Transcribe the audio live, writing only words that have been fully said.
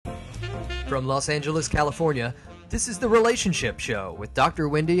From Los Angeles, California, this is The Relationship Show with Dr.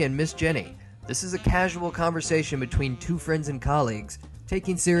 Wendy and Miss Jenny. This is a casual conversation between two friends and colleagues,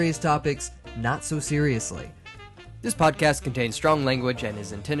 taking serious topics not so seriously. This podcast contains strong language and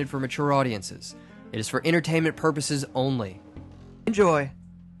is intended for mature audiences. It is for entertainment purposes only. Enjoy.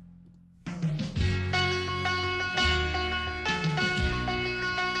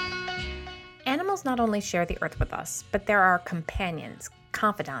 Animals not only share the earth with us, but they're our companions,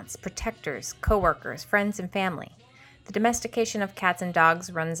 confidants, protectors, co-workers, friends, and family. The domestication of cats and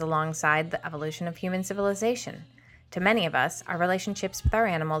dogs runs alongside the evolution of human civilization. To many of us, our relationships with our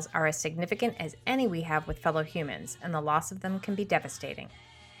animals are as significant as any we have with fellow humans, and the loss of them can be devastating.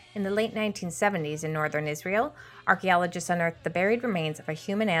 In the late 1970s in northern Israel, archaeologists unearthed the buried remains of a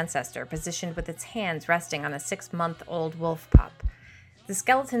human ancestor positioned with its hands resting on a 6-month-old wolf pup. The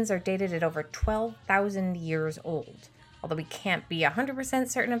skeletons are dated at over 12,000 years old. Although we can't be 100%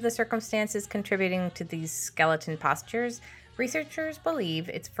 certain of the circumstances contributing to these skeleton postures, researchers believe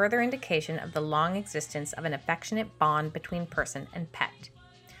it's further indication of the long existence of an affectionate bond between person and pet.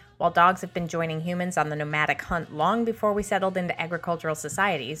 While dogs have been joining humans on the nomadic hunt long before we settled into agricultural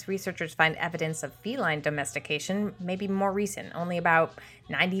societies, researchers find evidence of feline domestication maybe more recent, only about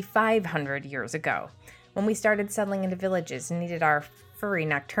 9,500 years ago, when we started settling into villages and needed our furry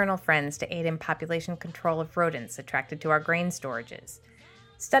nocturnal friends to aid in population control of rodents attracted to our grain storages.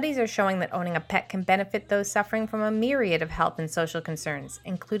 Studies are showing that owning a pet can benefit those suffering from a myriad of health and social concerns,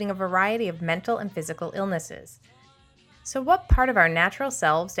 including a variety of mental and physical illnesses. So what part of our natural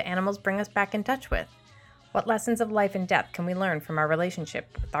selves do animals bring us back in touch with? What lessons of life and death can we learn from our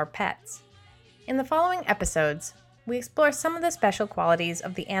relationship with our pets? In the following episodes, we explore some of the special qualities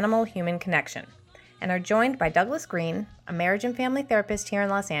of the animal-human connection, and are joined by Douglas Green, a marriage and family therapist here in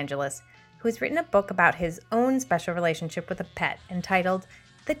Los Angeles, who has written a book about his own special relationship with a pet entitled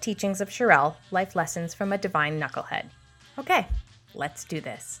The Teachings of Shirelle, Life Lessons from a Divine Knucklehead. Okay, let's do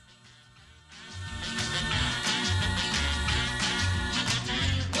this.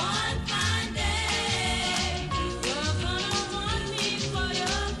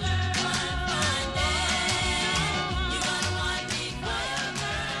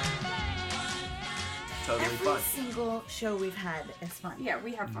 Every single show we've had is fun. Yeah,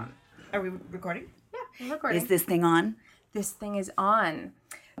 we have fun. Are we recording? Yeah, we're recording. Is this thing on? This thing is on.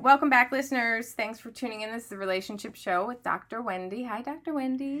 Welcome back, listeners. Thanks for tuning in. This is The Relationship Show with Dr. Wendy. Hi, Dr.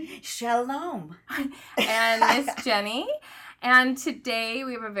 Wendy. Shalom. And Miss Jenny. And today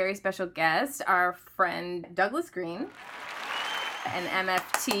we have a very special guest, our friend Douglas Green, an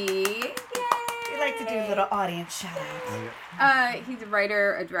MFT. Yay! We like to do a little audience shout out. He's a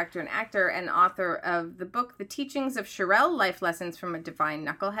writer, a director, an actor, and author of the book, The Teachings of Shirelle, Life Lessons from a Divine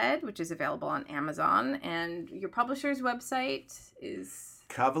Knucklehead, which is available on Amazon. And your publisher's website is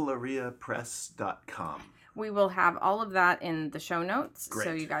CavalleriaPress.com. We will have all of that in the show notes, Great.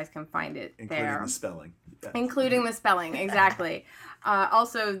 So you guys can find it Including there. the spelling. Yeah. Including the spelling, exactly.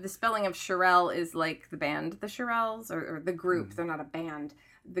 Also, the spelling of Shirelle is like the band, the Shirelles, or the group. They're not a band.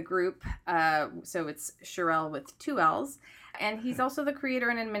 The group, so it's Shirelle with 2 L's. And he's also the creator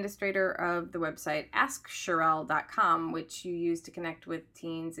and administrator of the website AskShirelle.com, which you use to connect with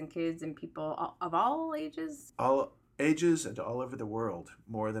teens and kids and people of all ages. All ages and all over the world,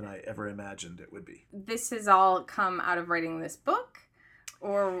 more than I ever imagined it would be. This has all come out of writing this book,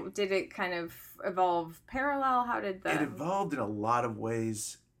 or did it kind of evolve parallel? How did It evolved in a lot of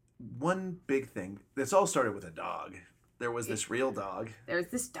ways. One big thing, this all started with a dog. There was this real dog. There's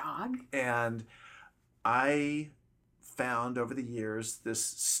this dog. And I found over the years this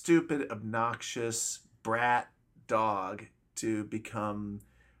stupid, obnoxious brat dog to become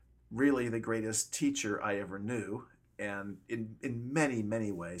really the greatest teacher I ever knew, and in many,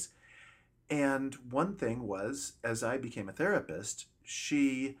 many ways. And one thing was, as I became a therapist,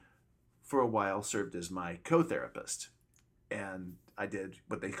 she, for a while, served as my co-therapist. And I did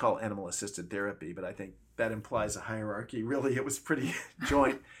what they call animal-assisted therapy, but I think that implies a hierarchy. Really, it was pretty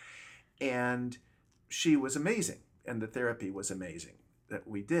joint. And she was amazing. And the therapy was amazing that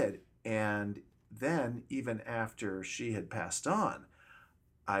we did. And then, even after she had passed on,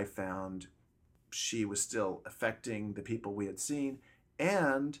 I found she was still affecting the people we had seen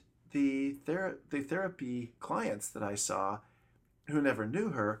and the therapy clients that I saw who never knew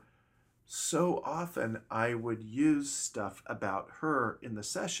her. So often I would use stuff about her in the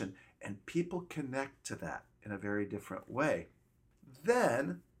session, and people connect to that in a very different way.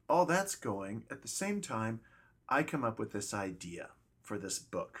 Then, all that's going, at the same time, I come up with this idea for this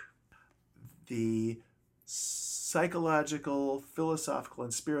book. The psychological, philosophical,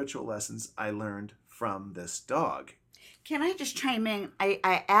 and spiritual lessons I learned from this dog. Can I just chime in?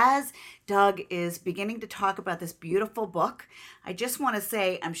 I as Doug is beginning to talk about this beautiful book, I just want to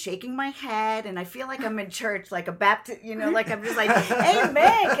say I'm shaking my head and I feel like I'm in church, like a Baptist, like I'm just like,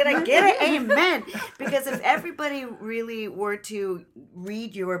 amen. Can I get it? Amen. Because if everybody really were to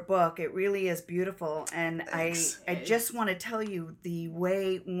read your book, it really is beautiful. And Thanks. I just want to tell you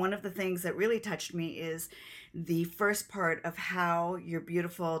one of the things that really touched me is the first part of how your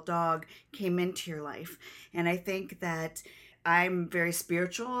beautiful dog came into your life. And I think that I'm very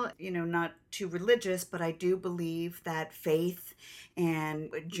spiritual, not too religious, but I do believe that faith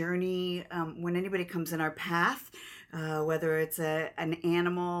and a journey, when anybody comes in our path, whether it's an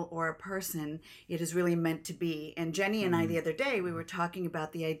animal or a person, it is really meant to be. And Jenni and I, the other day, we were talking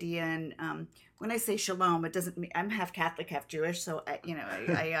about the idea, and when I say shalom, it doesn't mean, I'm half Catholic, half Jewish, so I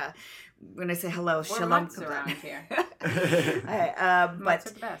when I say hello, We're shalom months comes around out. here. But Months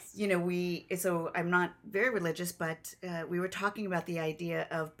are the best. so I'm not very religious, but we were talking about the idea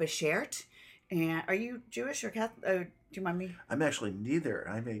of beshert. And are you Jewish or Catholic? Do you mind me? I'm actually neither.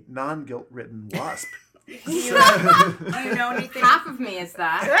 I'm a non-guilt-ridden wasp. Do you know anything? Half of me is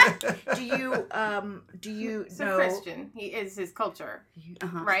that. Do you So know? Christian, he is his culture,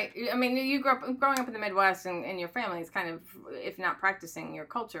 Uh-huh. right? I mean, growing up in the Midwest, and your family is kind of, if not practicing, your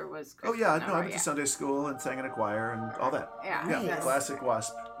culture was Oh Christian. yeah, though, no, I right? went to Sunday school and sang in a choir and all that. Yeah. Yeah, Nice. classic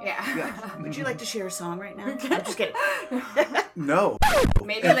wasp. Yeah. Yeah. Would you like to share a song right now? I'm just kidding. No.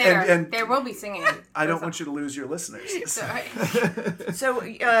 Maybe later. And there will be singing. I don't want you to lose your listeners. Sorry. So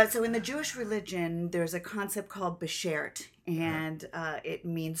in the Jewish religion, there's a concept called beshert, and it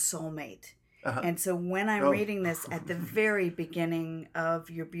means soulmate. Uh-huh. And so when I'm reading this at the very beginning of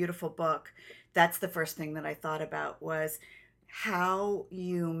your beautiful book, that's the first thing that I thought about was how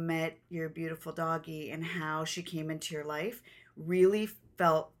you met your beautiful doggie and how she came into your life really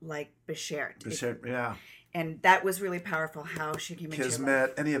felt like beshert. Yeah. And that was really powerful how she came into your life.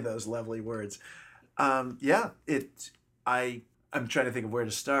 Kismet, any of those lovely words. I'm trying to think of where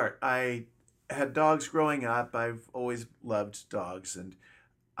to start. I had dogs growing up. I've always loved dogs, and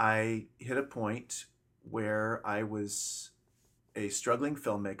I hit a point where I was a struggling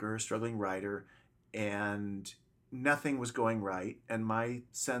filmmaker, a struggling writer, and nothing was going right. And my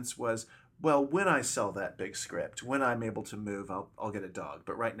sense was, well, when I sell that big script, when I'm able to move, I'll get a dog.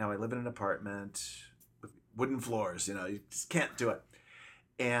 But right now I live in an apartment with wooden floors, you just can't do it.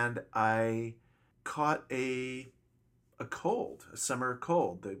 And I caught a cold, a summer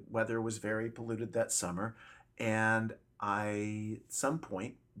cold. The weather was very polluted that summer. And I, at some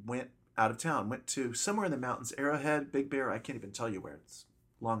point, went out of town, went to somewhere in the mountains, Arrowhead, Big Bear, I can't even tell you where, it's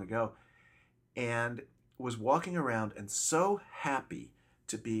long ago, and was walking around and so happy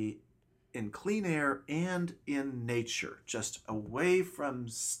to be in clean air and in nature, just away from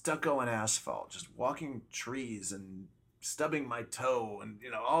stucco and asphalt, just walking trees and stubbing my toe and,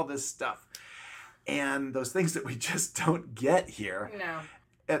 all this stuff. And those things that we just don't get here. No.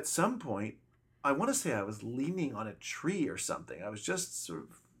 At some point, I want to say I was leaning on a tree or something. I was just sort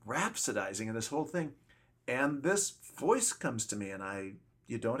of rhapsodizing in this whole thing. And this voice comes to me, and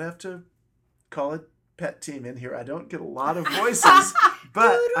you don't have to call it pet team in here. I don't get a lot of voices,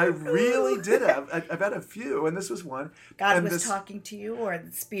 but I really did have. I've had a few, and this was one. God and was talking to you, or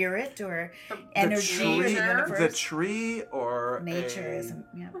the spirit, or energy, or the universe. The tree, or nature is,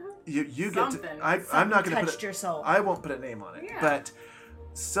 you get Something. to. I'm not going to touched your soul. I won't put a name on it, Yeah. but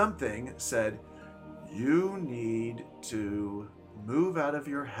something said, you need to move out of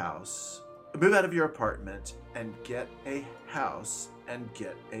your house, move out of your apartment, and get a house and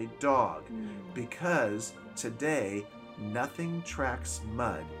get a dog, because today nothing tracks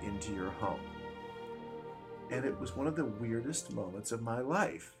mud into your home. And it was one of the weirdest moments of my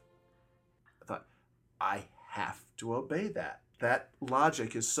life. I thought, I have to obey that. That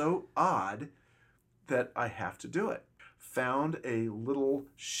logic is so odd that I have to do it. Found a little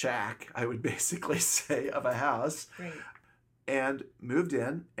shack, I would basically say, of a house. Great. And moved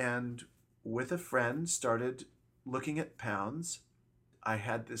in, and with a friend started looking at pounds. I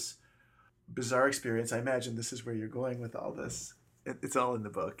had this bizarre experience. I imagine this is where you're going with all this. It's all in the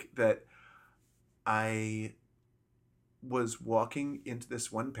book. That I was walking into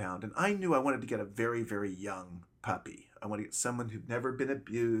this 1 pound, and I knew I wanted to get a very, very young puppy. I wanted to get someone who'd never been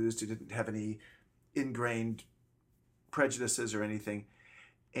abused, who didn't have any ingrained prejudices or anything.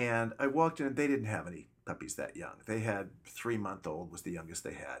 And I walked in, and they didn't have any puppies that young. They had 3-month-old was the youngest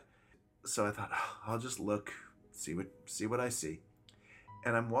they had. So I thought, I'll just look, see what I see.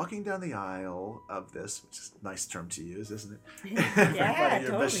 And I'm walking down the aisle of this, which is a nice term to use, isn't it? Yeah,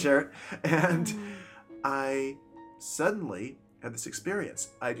 Your totally. best shirt. And I suddenly had this experience.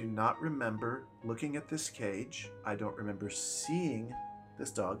 I do not remember looking at this cage. I don't remember seeing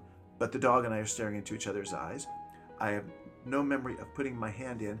this dog, but the dog and I are staring into each other's eyes. I have no memory of putting my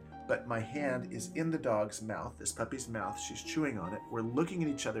hand in, but my hand is in the dog's mouth, this puppy's mouth. She's chewing on it. We're looking at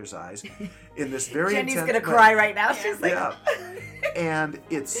each other's eyes in this very Jenny's intense gonna cry right now. She's like, yeah. And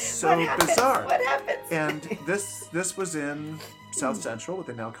it's so bizarre. What happens? And this was in South Central, what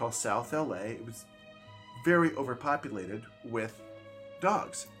they now call South LA. It was very overpopulated with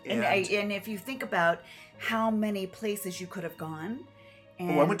dogs. And if you think about how many places you could have gone.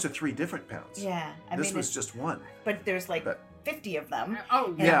 And I went to 3 different pounds. Yeah. This was just one. But there's 50 of them. Oh,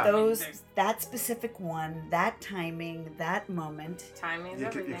 And yeah. that specific one, that timing, that moment. Timing is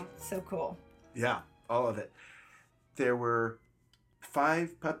everything. So cool. Yeah, all of it. There were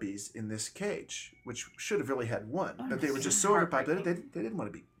 5 puppies in this cage, which should have really had 1, but they were just so overpopulated, they didn't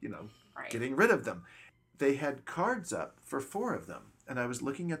want to be, getting rid of them. They had cards up for 4 of them, and I was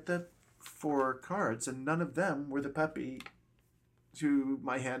looking at the 4 cards, and none of them were the puppy who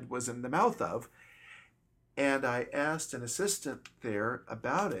my hand was in the mouth of. And I asked an assistant there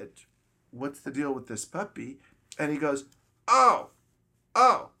about it. What's the deal with this puppy? And he goes, oh,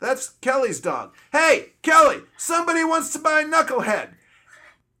 that's Kelly's dog. Hey, Kelly, somebody wants to buy Knucklehead.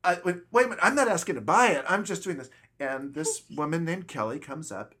 Wait a minute, I'm not asking to buy it. I'm just doing this. And this woman named Kelly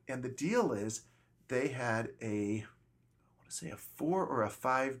comes up, and the deal is they had a 4 or a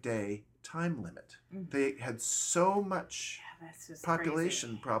 5 day time limit. They had so much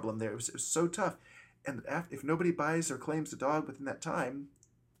population problem there. It was so tough. And if nobody buys or claims the dog within that time,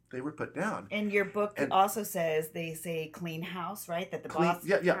 they were put down. And your book also says they say clean house, right? That the boss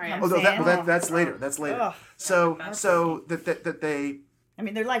comes Although that's later. That's later. Oh, so that they. I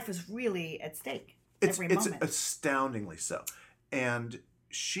mean, their life was really at stake. Every moment. It's astoundingly so. And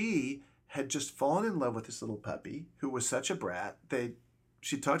she had just fallen in love with this little puppy who was such a brat.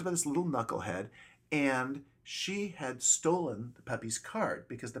 She talked about this little knucklehead, and she had stolen the puppy's card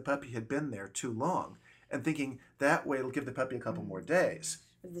because the puppy had been there too long, and thinking that way it'll give the puppy a couple more days.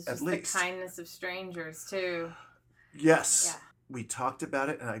 This at is least the kindness of strangers too. Yes. Yeah. We talked about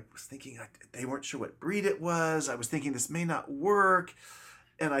it, and I was thinking they weren't sure what breed it was. I was thinking this may not work.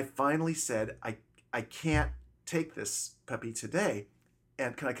 And I finally said, I can't take this puppy today.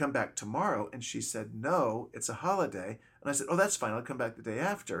 And can I come back tomorrow? And she said, no, it's a holiday. And I said, oh, that's fine. I'll come back the day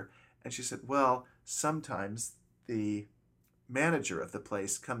after. And she said, well, sometimes the manager of the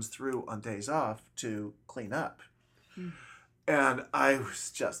place comes through on days off to clean up. And I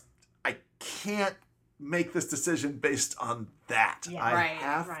was I can't make this decision based on that. Yeah, I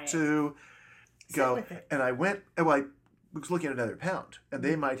have to go. And I went, I was looking at another pound, and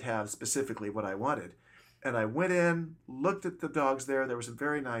they might have specifically what I wanted. And I went in, looked at the dogs there. There were some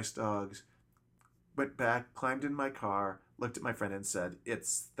very nice dogs. Went back, climbed in my car, looked at my friend and said,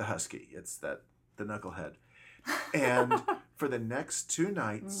 it's the husky. It's the knucklehead. And for the next 2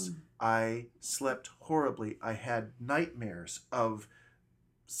 nights, I slept horribly. I had nightmares of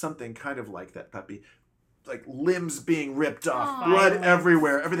something kind of like that puppy, like limbs being ripped off, blood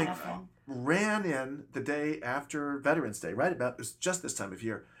everywhere, everything. Awful. Ran in the day after Veterans Day, right about, it was just this time of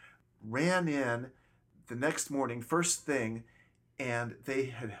year, ran in the next morning, first thing, and they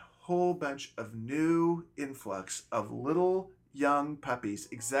had a whole bunch of new influx of little young puppies,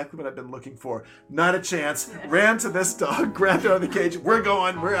 exactly what I've been looking for. Not a chance. Ran to this dog, grabbed it out of the cage. We're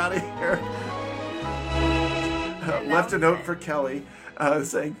going. We're out of here. Left a note for Kelly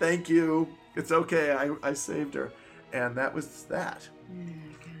saying, thank you. It's okay. I saved her. And that was that. Oh my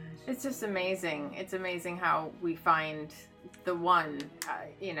gosh. It's just amazing. It's amazing how we find the one,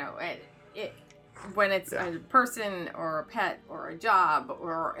 when it's a person or a pet or a job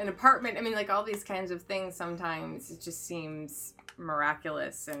or an apartment. I mean, like all these kinds of things, sometimes it just seems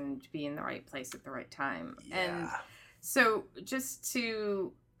miraculous and to be in the right place at the right time. Yeah. And so just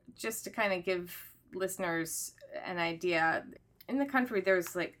to kind of give listeners an idea, in the country,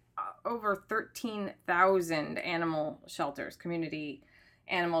 there's like over 13,000 animal shelters, community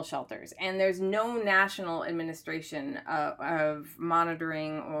animal shelters, and there's no national administration of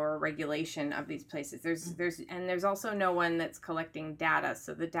monitoring or regulation of these places. There's also no one that's collecting data.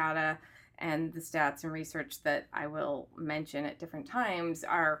 So the data and the stats and research that I will mention at different times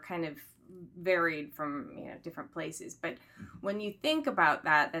are kind of varied from different places. But when you think about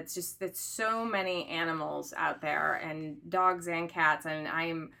that's so many animals out there, and dogs and cats,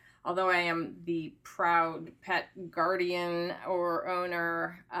 and although I am the proud pet guardian or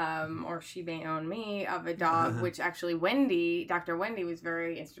owner, or she may own me, of a dog, which actually Dr. Wendy was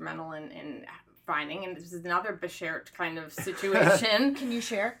very instrumental in finding, and this is another Beshert kind of situation. Can you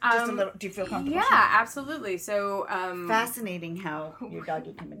share just a little? Do you feel comfortable? Yeah, sharing? absolutely. So Fascinating how your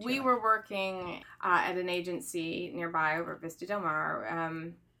doggy came into we your were working at an agency nearby over Vista Del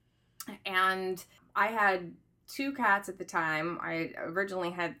Mar, and I had 2 cats at the time. I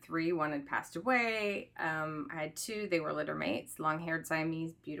originally had 3. One had passed away. I had 2. They were litter mates, long-haired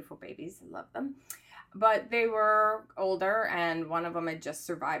Siamese, beautiful babies. I love them. But they were older, and one of them had just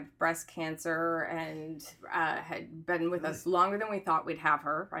survived breast cancer and had been with us longer than we thought we'd have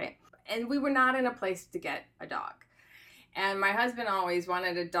her, right? And we were not in a place to get a dog. And my husband always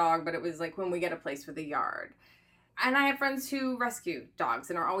wanted a dog, but it was like when we get a place with a yard. And I have friends who rescue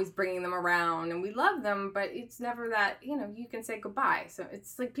dogs and are always bringing them around, and we love them, but it's never that, you can say goodbye. So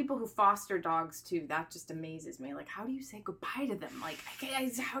it's like people who foster dogs too. That just amazes me. Like, how do you say goodbye to them? Like,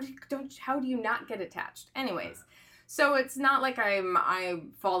 how do you not get attached? Anyways, so it's not like I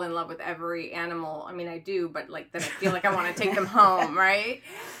fall in love with every animal. I mean, I do, but like that I feel like I want to take them home, right?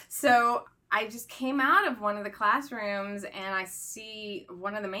 So I just came out of one of the classrooms and I see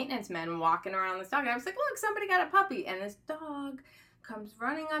one of the maintenance men walking around this dog. And I was like, look, somebody got a puppy. And this dog comes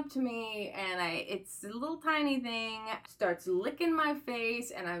running up to me, and it's a little tiny thing, starts licking my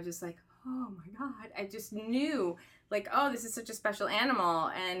face. And I was just like, oh my God. I just knew, like, oh, this is such a special animal.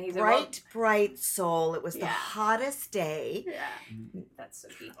 And he's bright soul. It was the hottest day. Yeah, that's so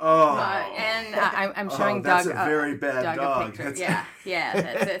cute. Oh, and I'm showing that's Doug a very bad a dog. picture.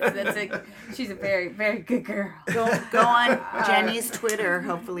 She's a very, very good girl. Go on Jenny's Twitter,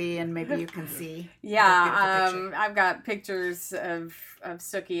 hopefully, and maybe you can see. Yeah, I've got pictures of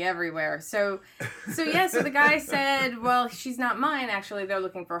Sookie everywhere. So the guy said, well, she's not mine. Actually, they're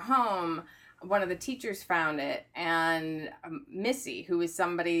looking for a home. One of the teachers found it, and Missy, who is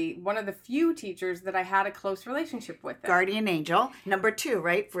one of the few teachers that I had a close relationship with. Guardian angel. Number 2,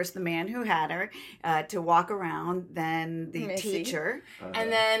 right? First the man who had her to walk around, then the Missy. Teacher.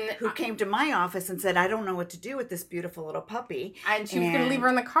 And then who came to my office and said, I don't know what to do with this beautiful little puppy. And she was going to leave her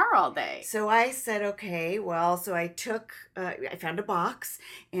in the car all day. So I said, okay, well, so I I found a box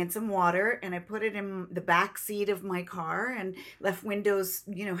and some water, and I put it in the back seat of my car and left windows,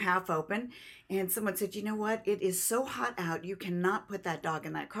 half open. And someone said, you know what? It is so hot out. You cannot put that dog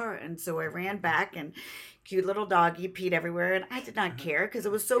in that car. And so I ran back, and cute little doggy peed everywhere. And I did not care because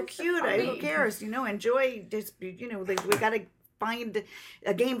it was so cute. Who cares? Enjoy this, we got to find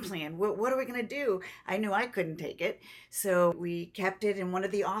a game plan. What are we going to do? I knew I couldn't take it. So we kept it in one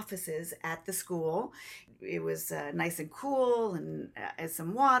of the offices at the school. It was nice and cool, and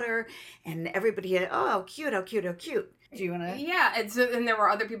some water, and everybody had, oh, how cute, how cute, how cute. Do you want to? Yeah, and there were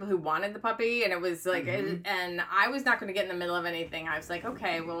other people who wanted the puppy, and it was like, and I was not going to get in the middle of anything. I was like,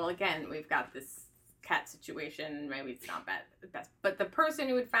 okay, well, again, we've got this cat situation. Maybe it's not best. But the person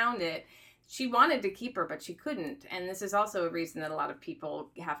who had found it, she wanted to keep her, but she couldn't. And this is also a reason that a lot of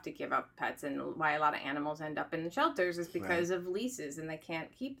people have to give up pets, and why a lot of animals end up in shelters is because of leases and they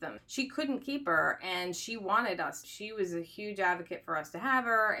can't keep them. She couldn't keep her, and she wanted us. She was a huge advocate for us to have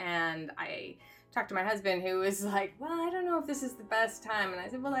her, and I talked to my husband, who was like, well, I don't know if this is the best time. And I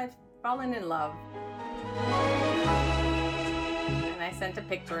said, well, I've fallen in love. And I sent a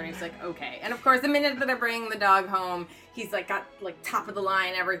picture, and he's like, okay. And of course, the minute that I bring the dog home, he's like got like top of the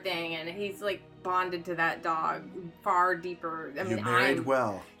line everything, and he's like bonded to that dog far deeper. I mean, you married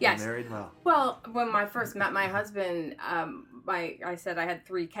well. Yes. You married well. Well, when I first met my husband, I said I had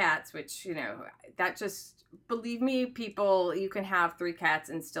 3 cats, which, that just, believe me, people, you can have 3 cats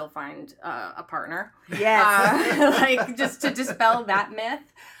and still find a partner. Yes. Just to dispel that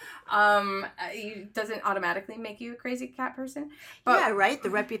myth. It doesn't automatically make you a crazy cat person. But, yeah, right? The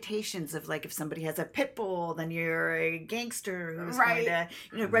reputations of, like, if somebody has a pit bull, then you're a gangster who's going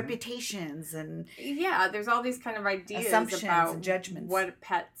to, reputations and... Yeah, there's all these kind of ideas assumptions about and judgments. What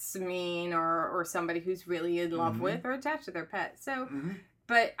pets mean, or somebody who's really in love with or attached to their pet. So,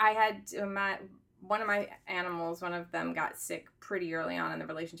 but I had one of my animals, one of them got sick pretty early on in the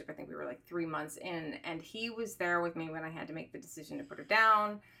relationship. I think we were like 3 months in, and he was there with me when I had to make the decision to put her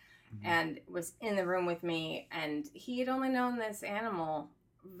down, and was in the room with me, and he had only known this animal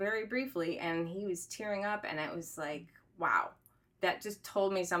very briefly, and he was tearing up, and it was like, wow, that just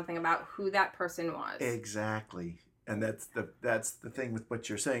told me something about who that person was. Exactly. And that's the thing with what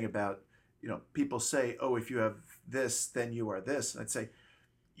you're saying about, people say, oh, if you have this, then you are this. And I'd say,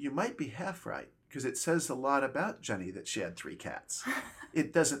 you might be half right, because it says a lot about Jenny that she had 3 cats.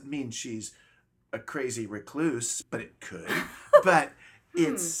 It doesn't mean she's a crazy recluse, but it could. But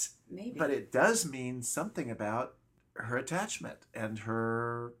Maybe. But it does mean something about her attachment and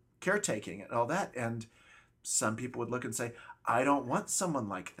her caretaking and all that. And some people would look and say, I don't want someone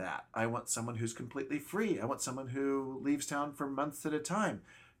like that. I want someone who's completely free. I want someone who leaves town for months at a time.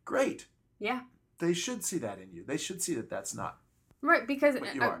 Great. Yeah. They should see that in you. They should see that that's not Right, because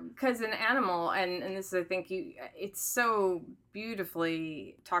what you are. An animal, and this is, I think, it's so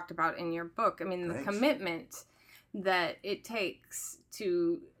beautifully talked about in your book. I mean, Thanks. The commitment that it takes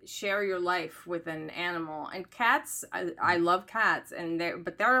to share your life with an animal. And cats, I love cats,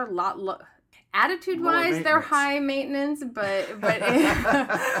 but they're a lot attitude-wise, they're high maintenance, but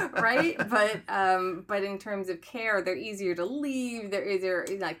right, but in terms of care, they're easier to leave. They're easier,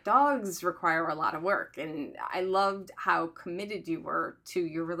 like dogs require a lot of work, and I loved how committed you were to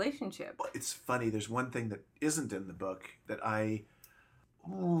your relationship. Well, it's funny. There's one thing that isn't in the book that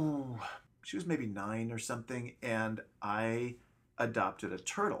she was maybe 9 or something, and I adopted a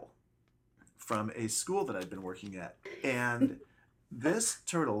turtle from a school that I'd been working at, and this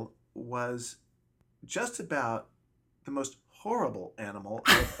turtle was just about the most horrible animal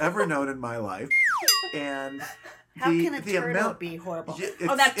I've ever known in my life. And How can a turtle be horrible?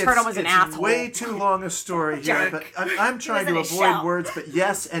 That turtle was an asshole. It's way too long a story here, but I'm trying to avoid words, but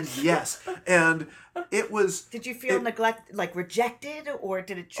yes and yes. And it was... Did you feel neglected, like rejected, or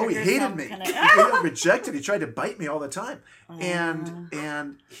did it trigger he hated me. He didn't rejected. He tried to bite me all the time.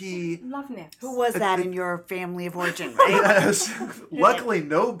 And he... Love Nips. Who was that in your family of origin, right? Yes. Luckily,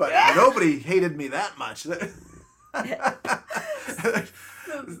 nobody hated me that much.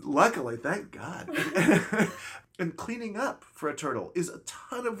 Luckily, thank God. And cleaning up for a turtle is a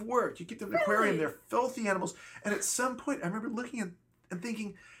ton of work. You keep them in an aquarium, they're filthy animals. And at some point, I remember looking and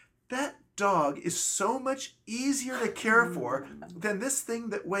thinking, that dog is so much easier to care for than this thing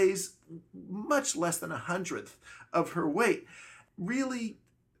that weighs much less than 100th of her weight. Really,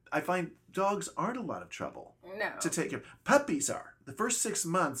 I find dogs aren't a lot of trouble to take care of. Puppies are. The first 6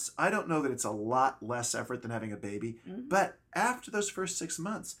 months, I don't know that it's a lot less effort than having a baby, but after those first 6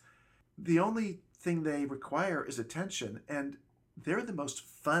 months, the only thing they require is attention, and they're the most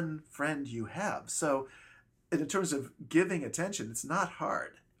fun friend you have. So in terms of giving attention, it's not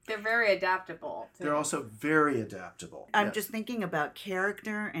hard. They're very adaptable. They're also very adaptable. I'm just thinking about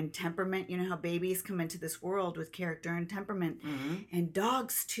character and temperament. You know how babies come into this world with character and temperament. And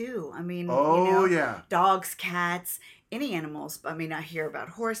dogs, too. I mean, dogs, cats, any animals. I mean, I hear about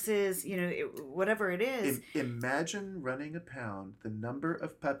horses, whatever it is. Imagine running a pound, the number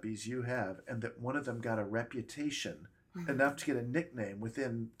of puppies you have, and that one of them got a reputation enough to get a nickname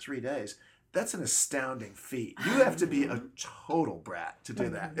within 3 days. That's an astounding feat. You have to be a total brat to do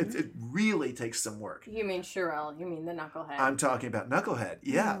that. It really takes some work. You mean Shirelle? You mean the knucklehead? I'm talking about knucklehead.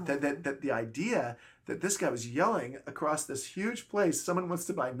 Yeah, that the idea that this guy was yelling across this huge place, someone wants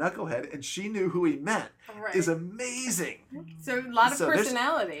to buy knucklehead, and she knew who he meant, is amazing. So a lot of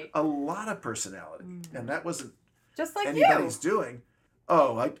personality. A lot of personality, and that wasn't just like anybody's doing.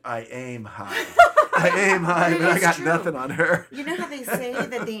 Oh, I aim high. I aim high, but I got nothing on her. You know how they say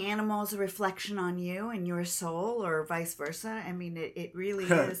that the animal is a reflection on you and your soul, or vice versa? I mean, it really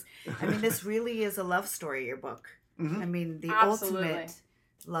is. I mean, this really is a love story, your book. I mean, the ultimate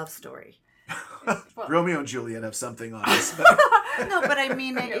love story. Romeo and Juliet have something on us. No, but I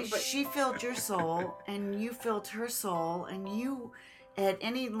mean, she filled your soul, and you filled her soul, and you... At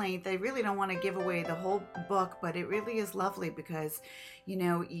any length, I really don't want to give away the whole book, but it really is lovely because,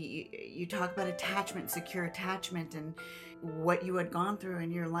 you talk about attachment, secure attachment, and what you had gone through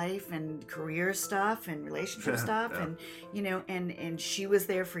in your life, and career stuff, and relationship stuff, and and she was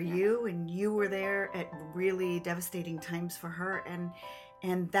there for you, and you were there at really devastating times for her,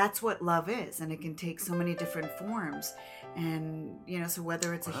 and that's what love is, and it can take so many different forms. And, so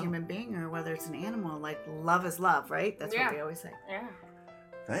whether it's a human being or whether it's an animal, like, love is love, right? That's what we always say. Yeah.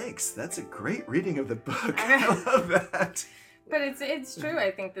 Thanks. That's a great reading of the book. I love that. But it's true. I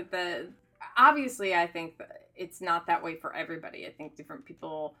think that obviously, I think that it's not that way for everybody. I think different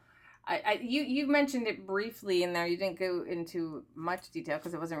people... You mentioned it briefly in there. You didn't go into much detail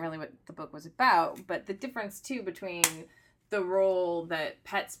because it wasn't really what the book was about. But the difference, too, between the role that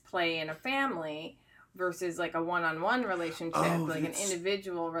pets play in a family... versus like a one-on-one relationship, like an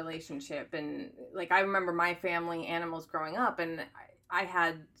individual relationship. And like, I remember my family animals growing up, and I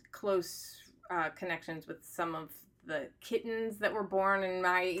had close connections with some of the kittens that were born in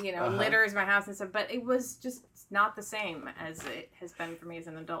my, litters, my house and stuff, but it was just not the same as it has been for me as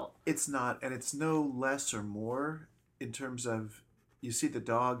an adult. It's not, and it's no less or more in terms of, you see the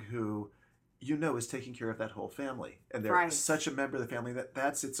dog who is taking care of that whole family, and they're such a member of the family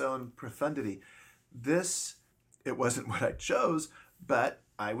that's its own profundity. This, it wasn't what I chose, but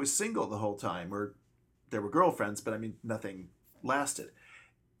I was single the whole time, or there were girlfriends, but I mean, nothing lasted.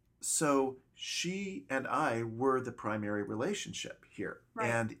 So she and I were the primary relationship here. Right.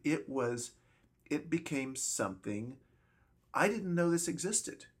 And it became something, I didn't know this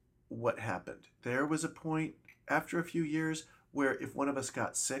existed. What happened? There was a point after a few years where if one of us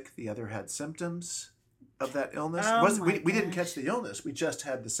got sick, the other had symptoms of that illness. We didn't catch the illness. We just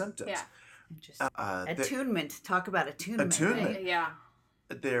had the symptoms. Yeah. Just attunement. Talk about attunement. Attunement. Right? Yeah.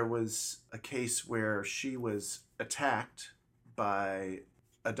 There was a case where she was attacked by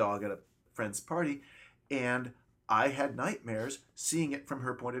a dog at a friend's party, and I had nightmares seeing it from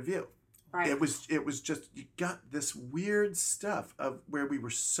her point of view. Right. It was just, you got this weird stuff of where we were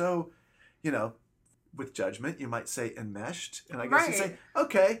so, with judgment, you might say enmeshed, and I guess you say,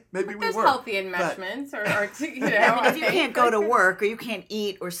 okay, maybe we there's were. healthy enmeshments, or I mean, if you can't go to work, or you can't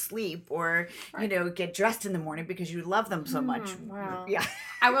eat or sleep, or get dressed in the morning because you love them so much. Wow. Yeah.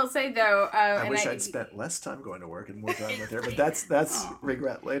 I will say though, I wish I'd spent less time going to work and more time with her, but that's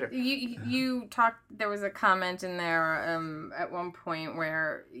regret later. You talked. There was a comment in there at one point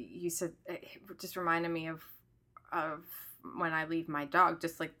where you said, it just reminded me of when I leave my dog,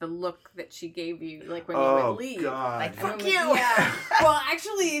 just like the look that she gave you, like when you would leave. God. Like, fuck you. Yeah. Well,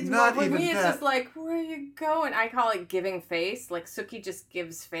 actually, it's Not more for even me. It's that. just like, where are you going? I call it giving face. Like Suki just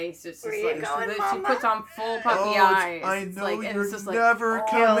gives face. It's just Where you like going, she Mama? puts on full puppy eyes. I It's know like, and you're it's just like, never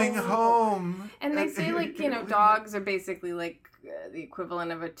coming home. And they say like dogs are basically like the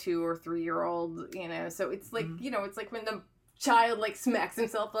equivalent of a 2 or 3 year old. So it's like it's like when the child like smacks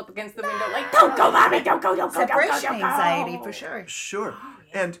himself up against the window, like don't go, mommy, don't go, don't go, Separation don't go. anxiety for sure. Sure. Oh,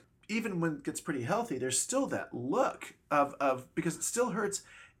 yeah. And even when it gets pretty healthy, there's still that look of because it still hurts.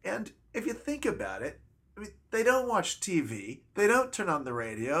 And if you think about it, I mean, they don't watch TV. They don't turn on the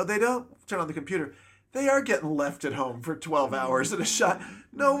radio. They don't turn on the computer. They are getting left at home for 12 hours at a shot.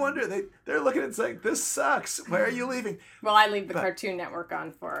 No wonder they're looking and saying, this sucks. Why are you leaving? Well, I leave the Cartoon Network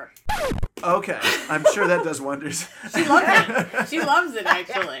on for her. Okay. I'm sure that does wonders. She loves it. She loves it,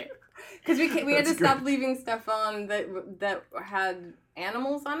 actually. Because we had to That's stop great. leaving stuff on that had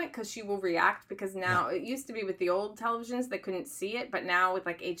animals on it, because she will react. Because now, it used to be with the old televisions, they couldn't see it, but now with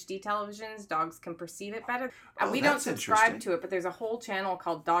like HD televisions, dogs can perceive it better. Oh, We don't that's subscribe interesting. to it, but there's a whole channel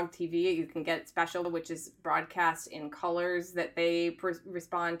called Dog TV. You can get it special, which is broadcast in colors that they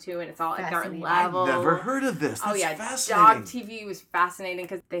respond to, and it's all at their Fascinating. level. Never heard of this. That's Oh yeah, fascinating. Dog TV was fascinating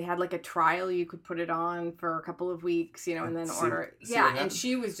because they had like a trial. You could put it on for a couple of weeks, and then See- order it. see Yeah, what and happens.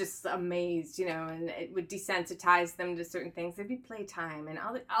 she was just amazed, and it would desensitize them to certain things. There'd be playtime and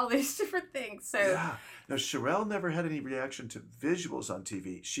all these different things. So Yeah. Now, Sherelle never had any reaction to visuals on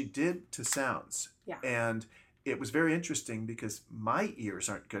TV. She did to sounds. Yeah. And it was very interesting because my ears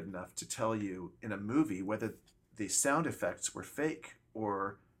aren't good enough to tell you in a movie whether the sound effects were fake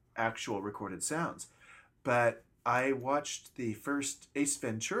or actual recorded sounds. But I watched the first Ace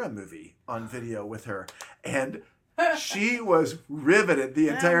Ventura movie on video with her, and she was riveted the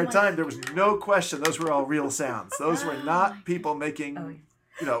entire time. There was no question those were all real sounds. Those were not people making,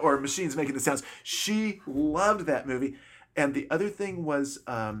 or machines making the sounds. She loved that movie. And the other thing was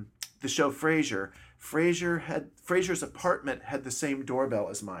the show Frasier. Frasier's apartment had the same doorbell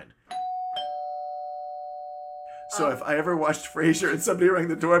as mine. So if I ever watched Frasier and somebody rang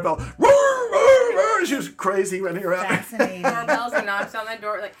the doorbell, she was crazy running around. Fascinating. doorbells and knocks on that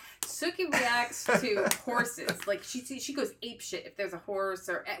door. Like Suki reacts to horses. Like she goes apeshit if there's a horse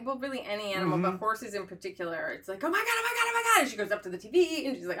or really any animal, but horses in particular. It's like, oh my god, oh my god, oh my god! And she goes up to the TV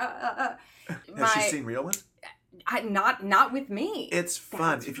and she's like, Has she seen real ones? Not with me. It's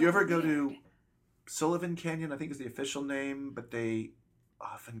fun. That's If you ever really go to weird. Sullivan Canyon, I think is the official name, but they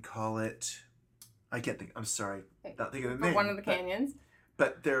often call it, I can't think, I'm sorry, not thinking of the name. One of the canyons.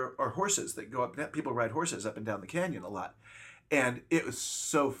 But there are horses that go up, people ride horses up and down the canyon a lot. And it was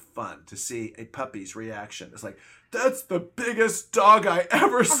so fun to see a puppy's reaction. It's like, that's the biggest dog I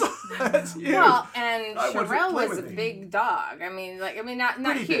ever saw. That's huge. Well, and I want to Sherelle play was a with me. big dog. I mean, not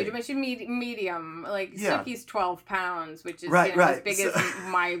Pretty huge. big. I mean, she's medium. Like Yeah. Suki's 12 pounds, which is Right, as right. big So- as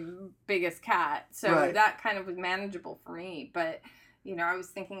my biggest cat. So Right. that kind of was manageable for me. But I was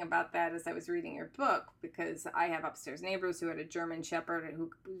thinking about that as I was reading your book, because I have upstairs neighbors who had a German Shepherd who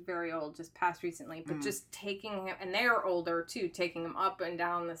was very old, just passed recently, but just taking him, and they're older too, taking him up and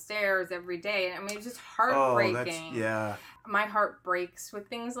down the stairs every day. And I mean, it's just heartbreaking. that's, yeah. My heart breaks with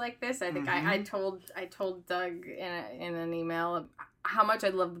things like this. I think I told Doug in an email how much I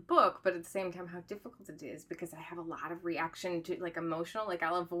love the book, but at the same time how difficult it is, because I have a lot of reaction to like emotional. Like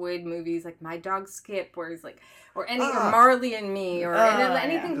I'll avoid movies like My Dog Skip, where he's like, or Marley and Me, or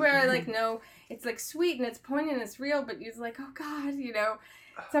anything where I like know it's like sweet and it's poignant and it's real, but you're like, oh God,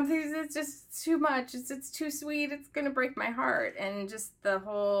 something that's just too much. It's too sweet. It's gonna break my heart, and just the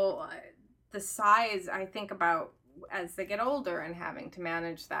whole. the size I think about as they get older and having to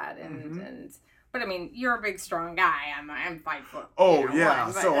manage that and but I mean, you're a big, strong guy. I'm 5 foot. Oh, yeah.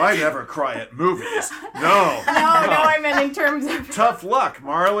 One, so I never cry at movies. No. No, I meant in terms of... Tough luck.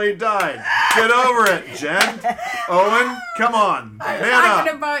 Marley died. Get over it, Jen. Owen, come on. I'm Man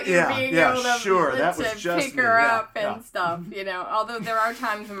talking up. about you being able to, sure. That was to just pick me. her Yeah, up and stuff, Although there are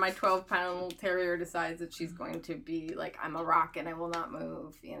times when my 12-pound little terrier decides that she's going to be like, I'm a rock and I will not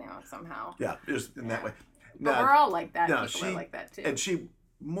move, somehow. Yeah, just in that way. But we're all like that. People are like that, too. And she,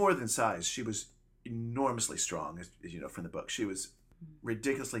 more than size, she was enormously strong, as you know from the book. She was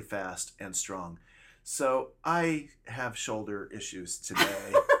ridiculously fast and strong. So I have shoulder issues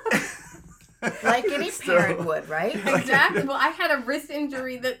today. Like any parent would, right? Exactly. Well, I had a wrist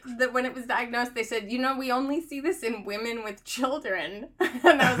injury that when it was diagnosed, they said, we only see this in women with children.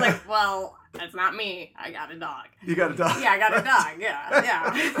 And I was like, well, that's not me. I got a dog. You got a dog? Yeah, I got a dog.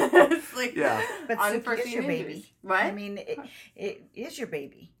 Yeah. It's like but unforeseen it's your injuries. baby. What? I mean, it is your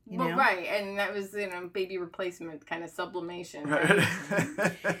baby. Well, right. And that was, baby replacement kind of sublimation.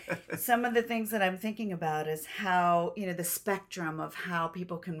 Some of the things that I'm thinking about is how, the spectrum of how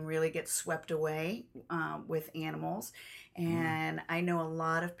people can really get swept away with animals. And I know a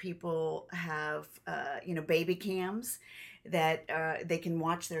lot of people have, baby cams that they can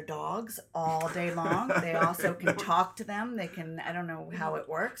watch their dogs all day long. They also can talk to them. They can, I don't know how it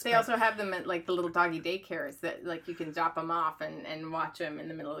works. They also have them at like the little doggy daycares that like you can drop them off and watch them in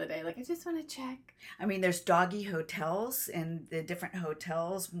the middle of the day. Like, I just want to check. I mean, there's doggy hotels, and the different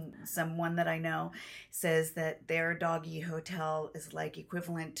hotels, someone that I know says that their doggy hotel is like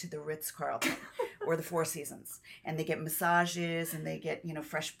equivalent to the Ritz-Carlton or the Four Seasons. And they get massages and they get,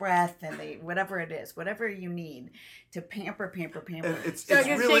 fresh breath and they, whatever it is, whatever you need to pamper. And it's Doug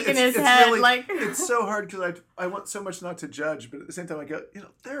is really, shaking it's his head really, like... it's so hard because I want so much not to judge, but at the same time I go,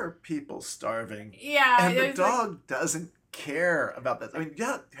 there are people starving. Yeah. And the dog doesn't care about that. I mean,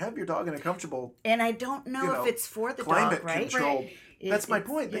 have your dog in a comfortable, and I don't know if it's for the dog, right? Controlled. Right. That's my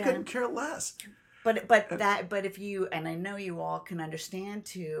point. They couldn't care less. But if you, and I know you all can understand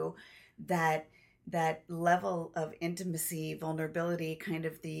too, that level of intimacy, vulnerability, kind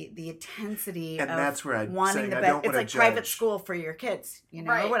of the intensity and of that's where I'm wanting saying the I best. don't It's want like to private judge. school for your kids,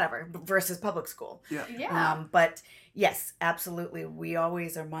 right. or whatever, versus public school. Yeah. But yes, absolutely. We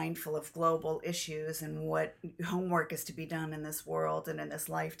always are mindful of global issues and what homework is to be done in this world and in this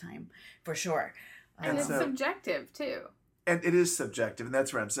lifetime, for sure. And it's subjective too. And it is subjective, and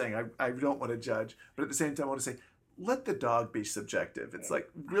that's where I'm saying I don't want to judge, but at the same time I want to say, let the dog be subjective. It's like,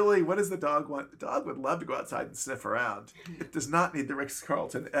 really, what does the dog want? The dog would love to go outside and sniff around. It does not need the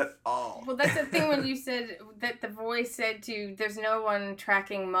Ritz-Carlton at all. Well, that's the thing when you said that the voice said there's no one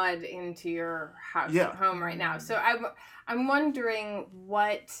tracking mud into your house home right now. So I'm wondering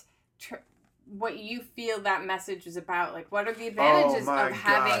what you feel that message is about. Like, what are the advantages of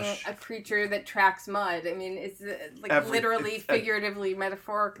having a creature that tracks mud? I mean, it's literally, figuratively,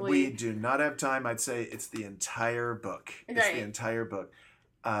 metaphorically. We do not have time. I'd say it's the entire book. It's right. the entire book.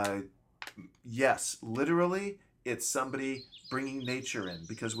 Yes, literally, it's somebody bringing nature in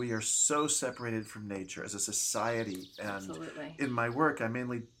because we are so separated from nature as a society. And Absolutely. In my work, I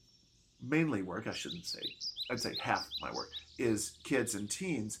mainly work, I'd say half my work is kids and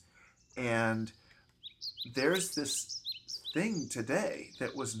teens. And there's this thing today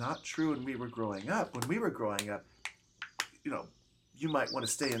that was not true when we were growing up. When we were growing up, you might want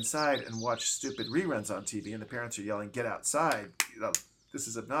to stay inside and watch stupid reruns on TV, and the parents are yelling, "Get outside! This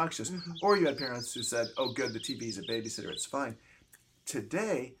is obnoxious." Mm-hmm. Or you had parents who said, "Oh, good, the TV's a babysitter; it's fine."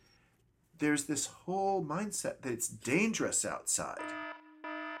 Today, there's this whole mindset that it's dangerous outside,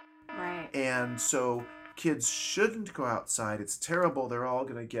 right? And so kids shouldn't go outside. It's terrible. They're all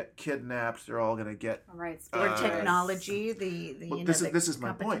going to get kidnapped. They're all going to get... Or technology, this is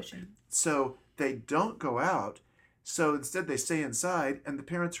my point. So they don't go out. So instead they stay inside, and the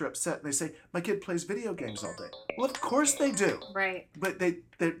parents are upset, and they say, "My kid plays video games all day." Well, of course they do. Right. But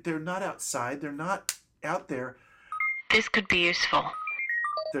they're not outside. They're not out there. This could be useful.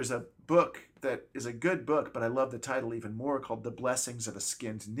 There's a book that is a good book, but I love the title even more, called The Blessings of a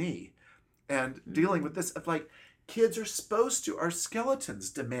Skinned Knee. And dealing with this, like, kids are supposed to, our skeletons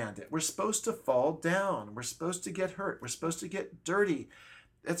demand it. We're supposed to fall down. We're supposed to get hurt. We're supposed to get dirty.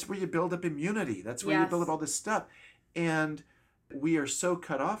 That's where you build up immunity. That's where you build up all this stuff. And we are so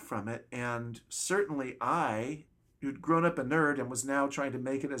cut off from it. And certainly I, who'd grown up a nerd and was now trying to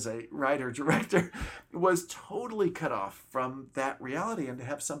make it as a writer-director, was totally cut off from that reality. And to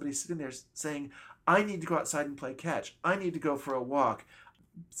have somebody sitting there saying, "I need to go outside and play catch. I need to go for a walk,"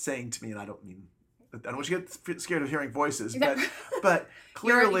 saying to me, and I don't mean I don't want you to get scared of hearing voices, but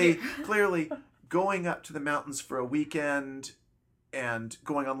clearly going up to the mountains for a weekend and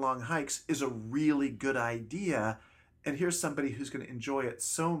going on long hikes is a really good idea. And here's somebody who's going to enjoy it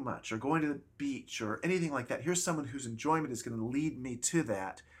so much, or going to the beach or anything like that. Here's someone whose enjoyment is going to lead me to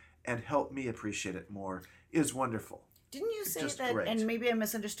that and help me appreciate it more, is wonderful. Didn't you say Just that, great. and maybe I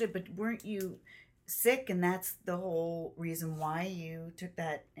misunderstood, but weren't you sick, and that's the whole reason why you took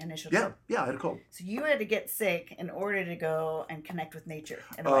that initial trip? Yeah, I had a cold. So you had to get sick in order to go and connect with nature.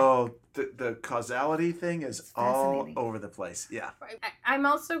 The causality thing is all over the place. Yeah. I'm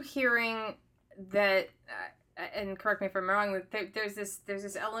also hearing that, and correct me if I'm wrong, that there's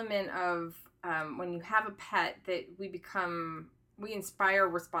this element of when you have a pet that we inspire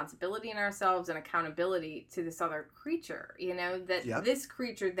responsibility in ourselves and accountability to this other creature, this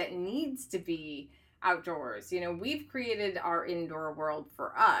creature that needs to be outdoors. We've created our indoor world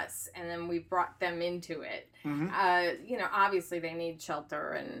for us, and then we've brought them into it. Mm-hmm. Obviously they need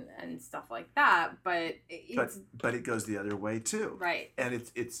shelter and stuff like that, but it goes the other way too. Right. And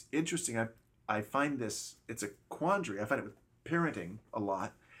it's interesting. I find this, it's a quandary. I find it with parenting a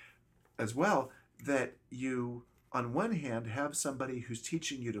lot as well, that you, on one hand, have somebody who's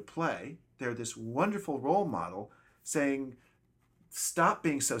teaching you to play. They're this wonderful role model saying, stop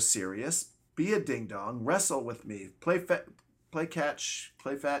being so serious, be a ding-dong, wrestle with me, play catch,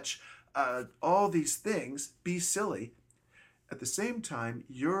 play fetch, all these things, be silly. At the same time,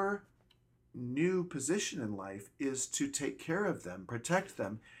 your new position in life is to take care of them, protect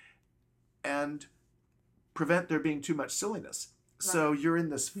them, and prevent there being too much silliness. Right. So you're in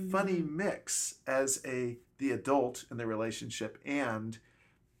this funny mix as the adult in the relationship and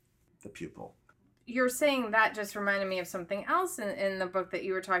the pupil. You're saying that just reminded me of something else in the book that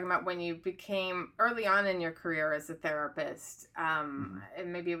you were talking about when you became early on in your career as a therapist. And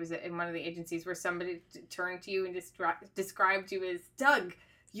maybe it was in one of the agencies where somebody turned to you and described you as, Doug,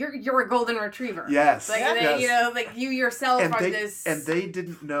 you're a golden retriever. Yes. Yes. Like you yourself are this. And they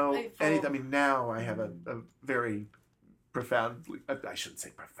didn't know anything. I mean, now I have a very profound, I shouldn't say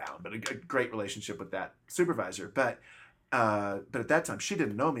profound, but a great relationship with that supervisor. But at that time, she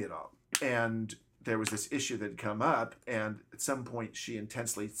didn't know me at all. And there was this issue that had come up, and at some point she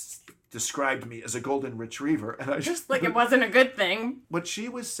intensely described me as a golden retriever, and I just like it wasn't a good thing. What she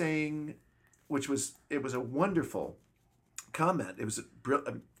was saying, it was a wonderful comment. It was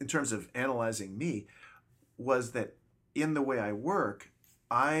in terms of analyzing me, was that in the way I work,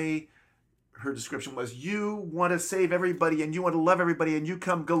 her description was, you want to save everybody and you want to love everybody and you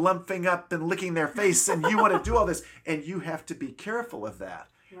come galumphing up and licking their face and you want to do all this and you have to be careful of that.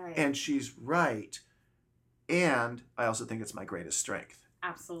 Right. And she's right. And I also think it's my greatest strength.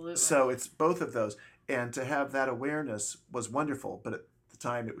 Absolutely. So it's both of those. And to have that awareness was wonderful. But at the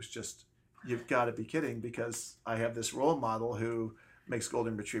time it was just, you've got to be kidding, because I have this role model who makes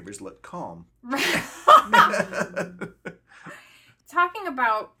golden retrievers look calm. Talking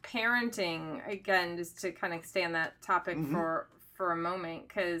about parenting, again, just to kind of stay on that topic for a moment,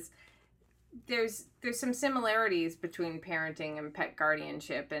 because there's some similarities between parenting and pet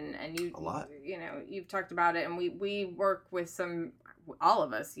guardianship, and you a lot. You've talked about it, and we work with all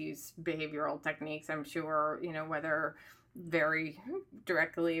of us use behavioral techniques, I'm sure, whether very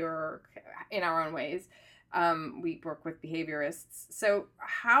directly or in our own ways. We work with behaviorists. So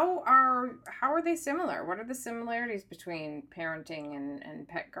how are they similar? What are the similarities between parenting and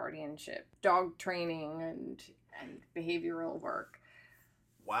pet guardianship, dog training and behavioral work?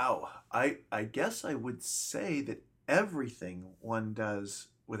 Wow. I guess I would say that everything one does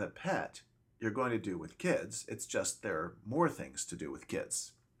with a pet, you're going to do with kids. It's just there are more things to do with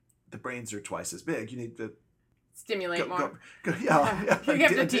kids. The brains are twice as big. You need to stimulate more. You have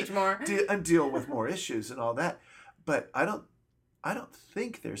to teach more. And deal with more issues and all that. But I don't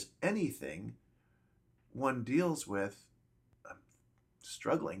think there's anything one deals with, I'm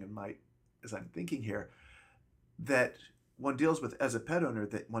struggling as I'm thinking here, that one deals with as a pet owner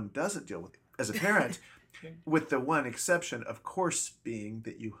that one doesn't deal with as a parent, with the one exception, of course, being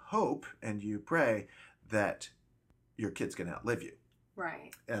that you hope and you pray that your kid's going to outlive you.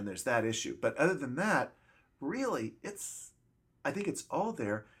 Right. And there's that issue. But other than that, really, I think it's all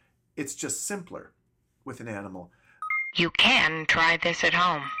there. It's just simpler with an animal. You can try this at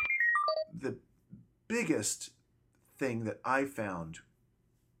home. The biggest thing that I found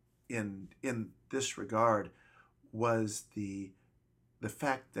in this regard was the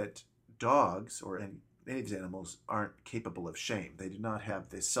fact that dogs or any of these animals aren't capable of shame. They do not have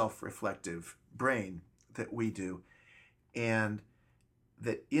the self-reflective brain that we do. And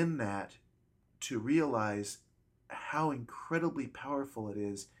that in that, to realize how incredibly powerful it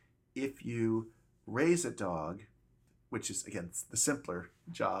is if you raise a dog, which is, again, the simpler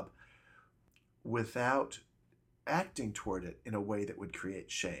job, without acting toward it in a way that would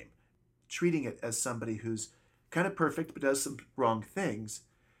create shame, treating it as somebody who's kind of perfect but does some wrong things,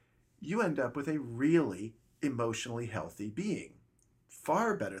 you end up with a really emotionally healthy being.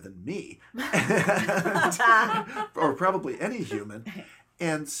 Far better than me, or probably any human.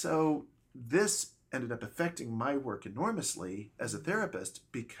 And so this ended up affecting my work enormously as a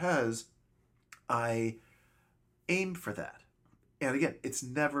therapist because I aim for that. And again, it's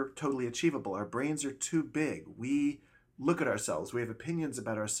never totally achievable. Our brains are too big. We look at ourselves. We have opinions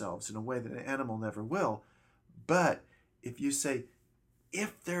about ourselves in a way that an animal never will. But if you say,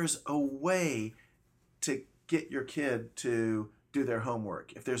 if there's a way to get your kid to do their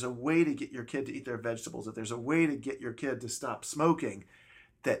homework, if there's a way to get your kid to eat their vegetables, if there's a way to get your kid to stop smoking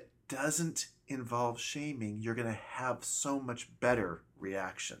that doesn't involve shaming, you're going to have so much better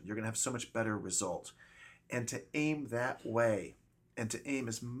reaction. You're going to have so much better result. And to aim that way, and to aim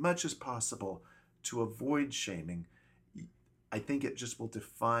as much as possible to avoid shaming, I think it just will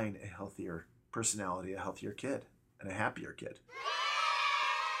define a healthier personality, a healthier kid, and a happier kid.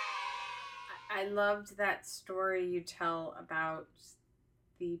 I loved that story you tell about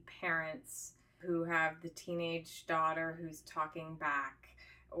the parents who have the teenage daughter who's talking back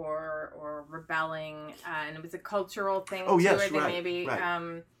or rebelling, and it was a cultural thing too. Yes, I think right, maybe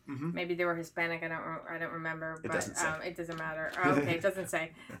right. maybe they were Hispanic. I don't remember, but it doesn't matter. Okay, it doesn't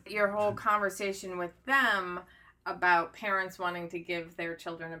say. Your whole conversation with them about parents wanting to give their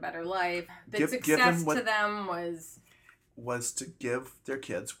children a better life. The success to them was to give their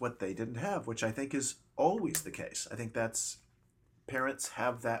kids what they didn't have, which I think is always the case. I think parents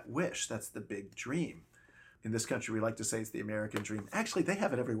have that wish. That's the big dream. In this country, we like to say it's the American dream. Actually, they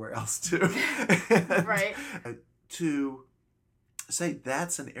have it everywhere else too. Right. To say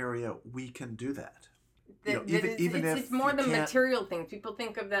that's an area we can do that. It's more than material things. People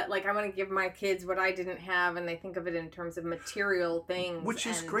think of that like, I want to give my kids what I didn't have, and they think of it in terms of material things. Which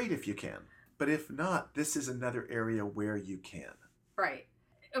is great if you can. But if not, this is another area where you can. Right.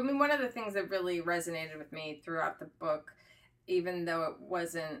 I mean, one of the things that really resonated with me throughout the book, even though it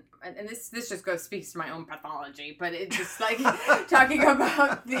wasn't, and this just speaks to my own pathology, but it's just like talking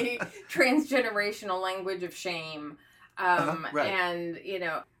about the transgenerational language of shame. Right. And,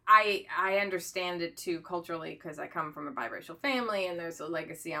 I understand it too culturally because I come from a biracial family, and there's a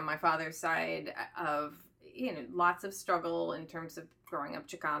legacy on my father's side of, lots of struggle in terms of growing up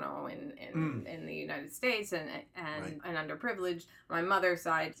Chicano in the United States and underprivileged. My mother's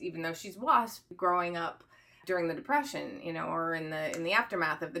side, even though she's WASP, growing up during the Depression, or in the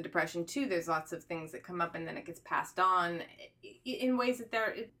aftermath of the Depression too, there's lots of things that come up, and then it gets passed on in ways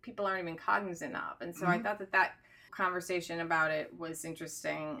that people aren't even cognizant of. And so I thought that conversation about it was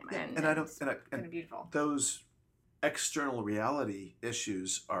interesting and beautiful. Those external reality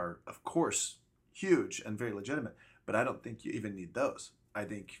issues are, of course, huge and very legitimate, but I don't think you even need those. I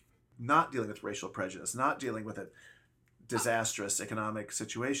think not dealing with racial prejudice, not dealing with a disastrous economic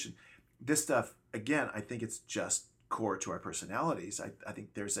situation, this stuff, again, I think it's just core to our personalities. I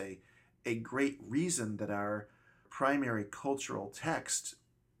think there's a great reason that our primary cultural text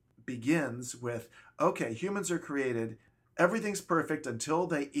begins with, okay, humans are created, everything's perfect until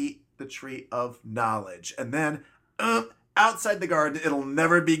they eat the tree of knowledge. And then, outside the garden, it'll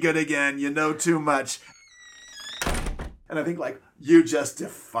never be good again. You know too much. And I think, you just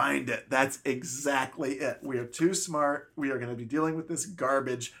defined it. That's exactly it. We are too smart. We are going to be dealing with this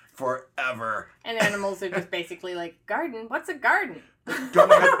garbage forever. And animals are just basically like, garden? What's a garden? Can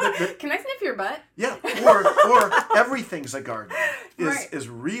I sniff your butt? Yeah, or everything's a garden is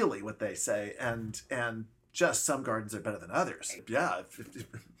really what they say, and just some gardens are better than others. Yeah,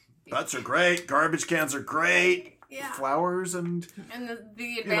 butts are great, garbage cans are great, flowers and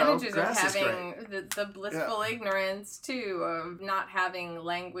the advantages of having the blissful ignorance too, of not having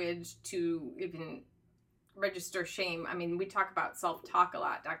language to even register shame. I mean, we talk about self-talk a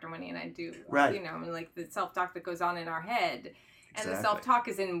lot, Dr. Wendy and I do. Right. The self-talk that goes on in our head. And the self-talk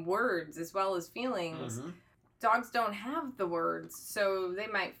is in words as well as feelings. Mm-hmm. Dogs don't have the words, so they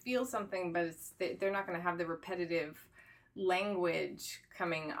might feel something, but they're not going to have the repetitive language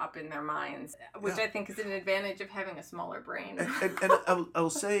coming up in their minds, which I think is an advantage of having a smaller brain. And I'll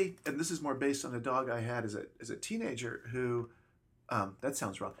say, and this is more based on a dog I had as a teenager who, that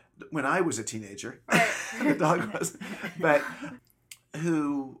sounds wrong. When I was a teenager, the dog was, but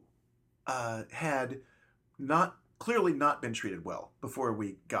who had clearly not been treated well before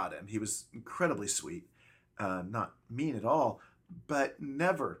we got him. He was incredibly sweet, not mean at all, but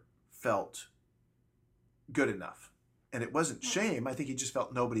never felt good enough. And it wasn't shame. I think he just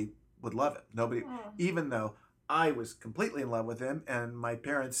felt nobody would love him. Nobody, even though I was completely in love with him, and my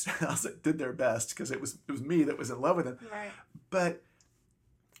parents did their best because it was me that was in love with him. Right. But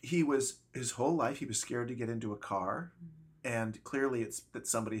his whole life he was scared to get into a car, and clearly it's that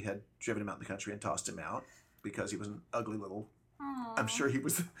somebody had driven him out in the country and tossed him out because he was an ugly little. Aww. I'm sure he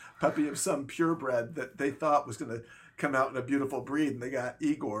was a puppy of some purebred that they thought was going to come out in a beautiful breed, and they got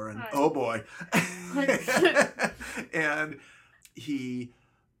Igor, and oh boy. And he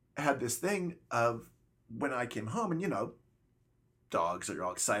had this thing of when I came home, and dogs are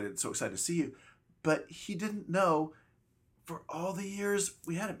all excited, so excited to see you, but he didn't know for all the years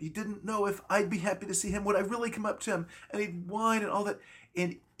we had him, he didn't know if I'd be happy to see him. Would I really come up to him? And he'd whine and all that.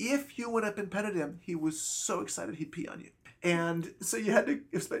 And if you went up and petted him, he was so excited he'd pee on you. And so you had to,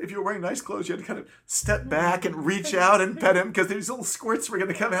 if you were wearing nice clothes, you had to kind of step back and reach out and pet him because these little squirts were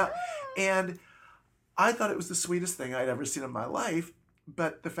going to come out. And I thought it was the sweetest thing I'd ever seen in my life.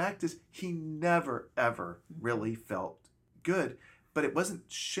 But the fact is, he never, ever really felt good. But it wasn't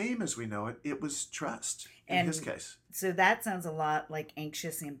shame as we know it. It was trust in his case. So that sounds a lot like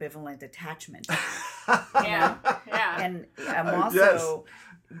anxious ambivalent attachment. Yeah. And I'm also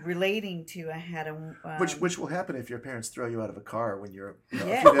relating to, I had a... which will happen if your parents throw you out of a car when you're a few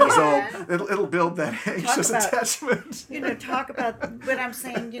days old. It'll build that anxious attachment. Talk about... But I'm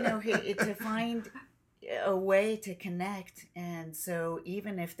saying, to find a way to connect. And so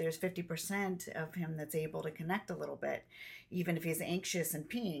even if there's 50% of him that's able to connect a little bit, even if he's anxious and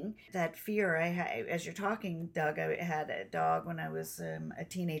peeing, that fear, as you're talking, Doug, I had a dog when I was a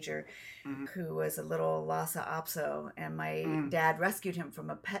teenager who was a little Lhasa Apso, and my dad rescued him from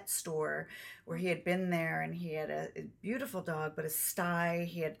a pet store where he had been there, and he had a beautiful dog, but a sty,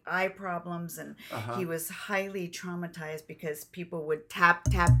 he had eye problems, and he was highly traumatized because people would tap,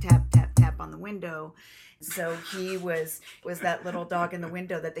 tap, tap, tap, tap on the window. So he was that little dog in the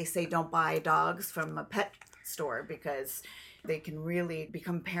window that they say don't buy dogs from a pet store because they can really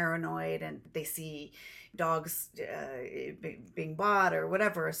become paranoid and they see dogs being bought or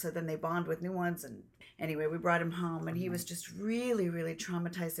whatever. So then they bond with new ones. And anyway, we brought him home, and he was just really, really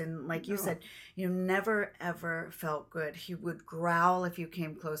traumatized. And like you said, never, ever felt good. He would growl if you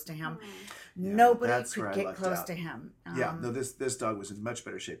came close to him. Nobody could get close to him. This dog was in much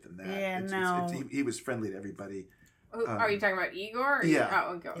better shape than that. Yeah, he was friendly to everybody. Are you talking about Igor?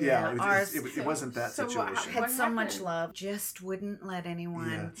 It wasn't that situation. Had so much love, just wouldn't let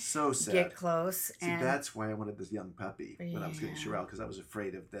anyone so sad. Get close. See, that's why I wanted this young puppy when I was getting Sherelle, because I was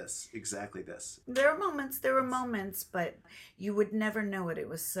afraid of exactly this. There were moments, but you would never know it. It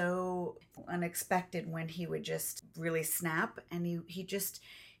was so unexpected when he would just really snap, and he just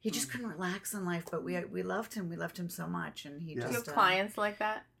couldn't relax in life. But we loved him. We loved him so much, and he just. Do you have clients like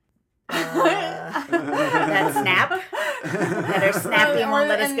that? That snap that are snappy and won't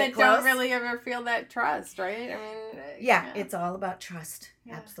let us get close. Don't really ever feel that trust, right? I mean, it's all about trust.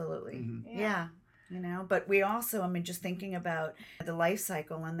 Absolutely. But we also, just thinking about the life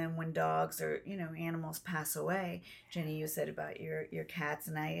cycle, and then when dogs or animals pass away. Jenny, you said about your cats,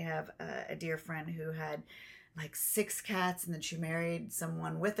 and I have a dear friend who had like 6 cats, and then she married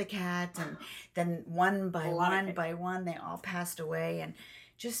someone with a cat, and then one by one they all passed away, and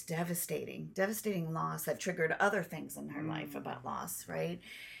just devastating loss that triggered other things in her life about loss, right?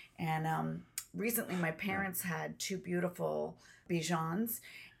 And recently my parents had 2 beautiful Bijans,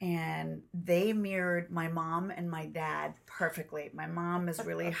 and they mirrored my mom and my dad perfectly. My mom is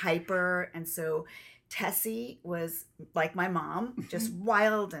really hyper, and so Tessie was like my mom, just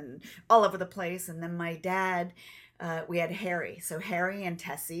wild and all over the place. And then my dad, we had Harry. So Harry and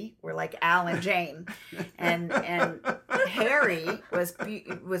Tessie were like Al and Jane. And Harry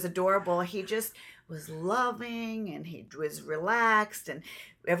was adorable. He just was loving, and he was relaxed, and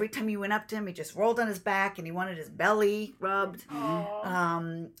every time you went up to him, he just rolled on his back and he wanted his belly rubbed.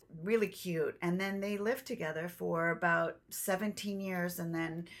 Really cute. And then they lived together for about 17 years, and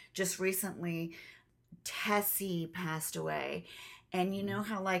then just recently Tessie passed away. And you know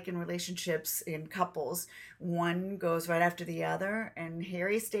how, like in relationships, in couples, one goes right after the other, and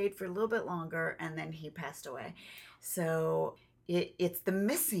Harry stayed for a little bit longer, and then he passed away. So it's the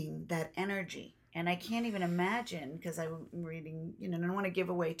missing that energy. And I can't even imagine, because I'm reading, I don't want to give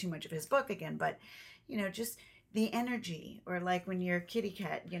away too much of his book again, but, just the energy, or like when you're a kitty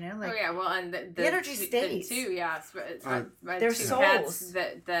cat, like. Oh yeah, well, and the energy stays. The 2, my their 2 souls cats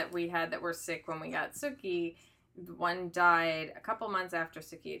that we had that were sick when we got Suki. One died a couple months after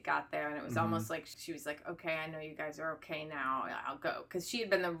Suki had got there, and it was almost like she was like, okay, I know you guys are okay now, I'll go, because she had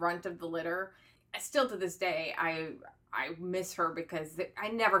been the runt of the litter. Still to this day, I miss her because I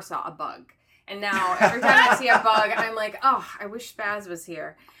never saw a bug, and now every time I see a bug, I'm like, oh, I wish Spaz was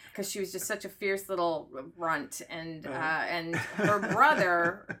here. because she was just such a fierce little runt. And her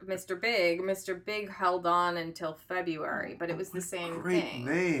brother, Mr. Big held on until February, but it was the same thing. Great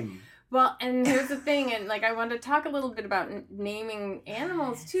name. Well, and here's the thing, and like I wanted to talk a little bit about naming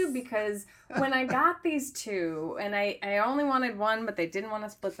animals too, because when I got these two, and I only wanted one, but they didn't want to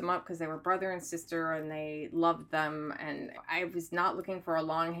split them up because they were brother and sister, and they loved them, and I was not looking for a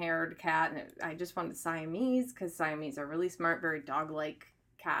long-haired cat, and I just wanted Siamese, because Siamese are really smart, very dog-like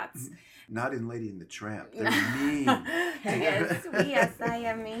cats. Not in Lady and the Tramp. They're mean. Yes, we are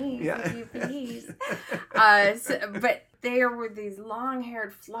Siamese, if you please. But they were these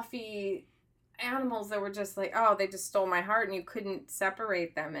long-haired, fluffy animals that were just like, oh, they just stole my heart, and you couldn't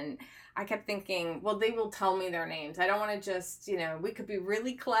separate them. And I kept thinking, well, they will tell me their names. I don't want to just, we could be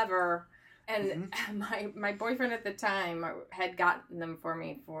really clever. And my boyfriend at the time had gotten them for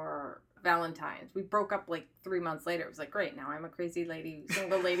me for Valentine's. We broke up like 3 months later. It was like, great, now I'm a crazy lady,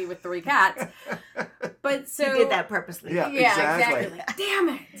 single lady with 3 cats. But so you did that purposely. Yeah, exactly. Like, damn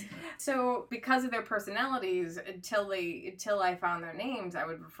it. So because of their personalities, until I found their names, I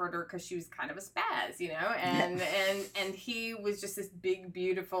would refer to her because she was kind of a spaz, and he was just this big,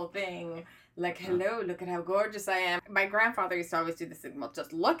 beautiful thing. Like, hello, look at how gorgeous I am. My grandfather used to always do this thing. Well,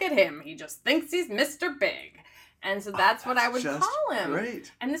 just look at him. He just thinks he's Mr. Big. And so that's what I would call him.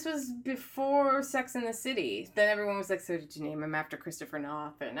 Great. And this was before Sex and the City. Then everyone was like, so did you name him after Christopher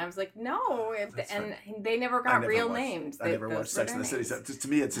Noth? And I was like, no. And they never got real names. I never watched Sex and the City. So to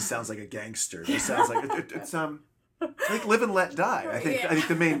me, it just sounds like a gangster. It sounds like it's like Live and Let Die. I think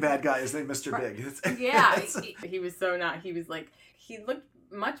the main bad guy is named Mr. Big. Yeah, he was so not. He was like, he looked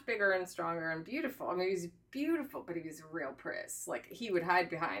much bigger and stronger and beautiful. I mean, he was beautiful, but he was a real priss. Like, he would hide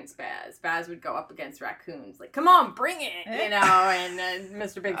behind Spaz. Spaz would go up against raccoons, like, come on, bring it, and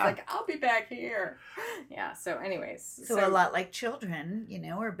Mr. Big's like, I'll be back here. Yeah, so anyways. So a lot like children,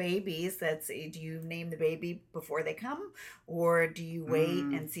 or babies, do you name the baby before they come? Or do you wait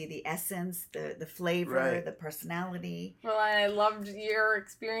and see the essence, the flavor, the personality? Well, I loved your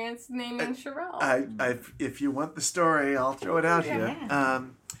experience naming Sherelle. If you want the story, I'll throw it out here.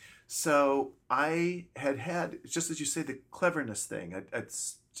 So I had, just as you say, the cleverness thing.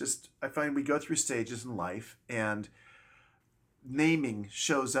 I find we go through stages in life, and naming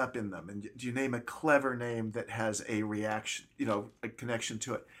shows up in them. And do you name a clever name that has a reaction, a connection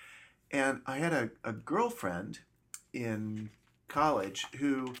to it? And I had a girlfriend in college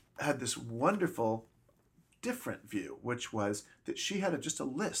who had this wonderful, different view, which was that she had just a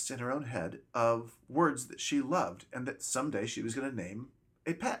list in her own head of words that she loved, and that someday she was going to name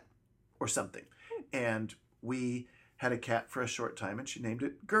a pet or something. And we had a cat for a short time, and she named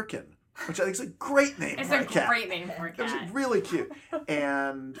it Gherkin, which I think is a great name for a cat. It's a great name for a cat. It was really cute.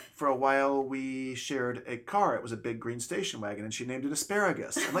 And for a while, we shared a car. It was a big green station wagon, and she named it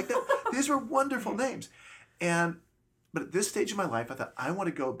Asparagus. And like that, these were wonderful names. But at this stage of my life, I thought, I want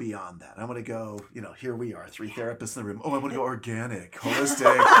to go beyond that. I want to go, here we are, 3 therapists in the room. Oh, I want to go organic, holistic.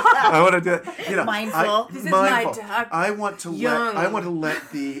 I want to do, mindful. This is my dog. I want to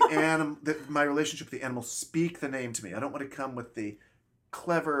let the animal, my relationship with the animal, speak the name to me. I don't want to come with the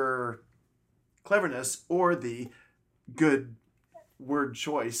cleverness or the good word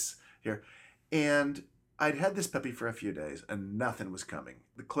choice here. And I'd had this puppy for a few days, and nothing was coming.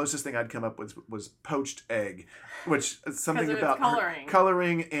 The closest thing I'd come up with was poached egg, which is something about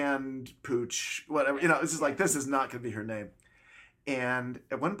coloring and pooch, whatever. It's just like, this is not going to be her name. And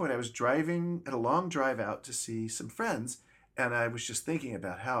at one point, I was driving at a long drive out to see some friends, and I was just thinking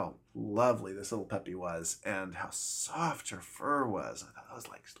about how lovely this little puppy was and how soft her fur was. I thought that was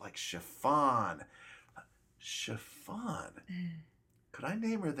like chiffon. Chiffon. Could I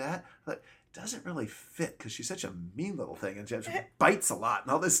name her that? Doesn't really fit because she's such a mean little thing and she bites a lot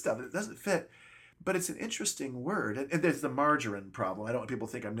and all this stuff. It doesn't fit. But it's an interesting word. And there's the margarine problem. I don't want people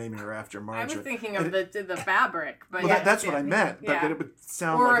to think I'm naming her after margarine. I was thinking of the fabric. But that's what I meant. But it would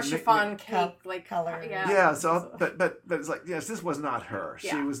sound or like a chiffon cake, like color. Yeah, so, but it's like, yes, this was not her.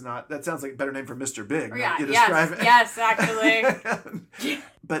 Yeah. She was not. That sounds like a better name for Mr. Big. Yeah, yes, actually.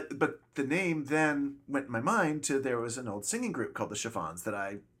 But the name then went in my mind to, there was an old singing group called the Chiffons that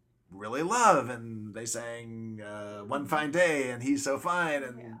I really love, and they sang One Fine Day and He's So Fine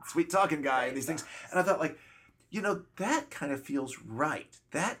and Sweet Talking Guy and these things, and I thought, like, that kind of feels right.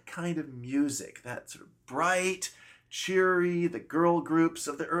 That kind of music, that sort of bright, cheery, the girl groups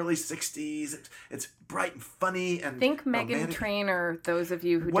of the early 60s, it's bright and funny and think romantic. Meghan Trainor, those of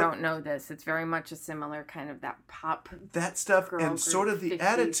you who don't know this, it's very much a similar kind of that pop, that stuff, and sort of the 50s.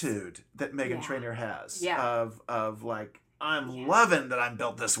 Attitude that Meghan Trainor has of like, I'm loving that I'm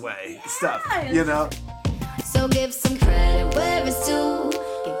built this way stuff, So give some credit where it's due.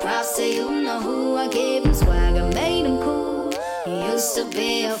 Give props to you know who. I gave him swag, I made him cool. He used to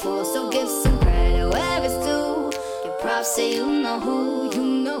be a fool, so give some credit where it's due. Your props to you know who, you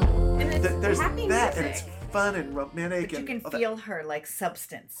know who. And There's happy that, music. and it's fun and romantic. But you can and feel her like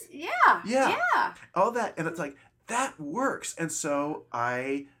substance. Yeah. all that, and it's like that works. And so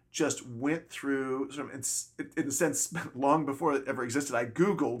I just went through, sort of in a sense, long before it ever existed, I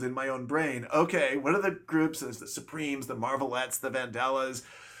Googled in my own brain, okay, what are the groups? There's the Supremes, the Marvelettes, the Vandellas,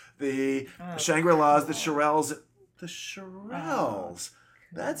 the Shangri-Las, the Shirelles. The Shirelles.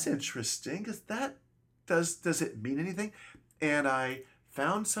 That's interesting, because that, does it mean anything? And I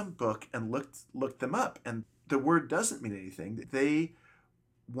found some book and looked them up, and the word doesn't mean anything. They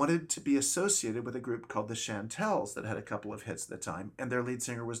wanted to be associated with a group called the Chantels that had a couple of hits at the time, and their lead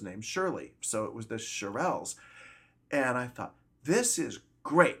singer was named Shirley, so it was the Shirelles. And I thought, this is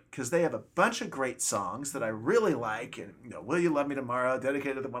great, because they have a bunch of great songs that I really like, and Will You Love Me Tomorrow,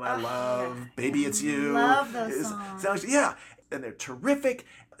 dedicated to the one I love, Baby It's You. Love those songs. Yeah, and they're terrific,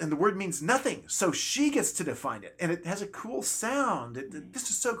 and the word means nothing, so she gets to define it, and it has a cool sound. This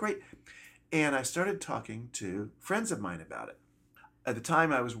is so great. And I started talking to friends of mine about it. At the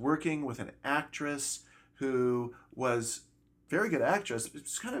time, I was working with an actress who was a very good actress.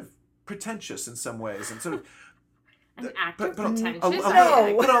 It's kind of pretentious in some ways, and sort of An actor but pretentious?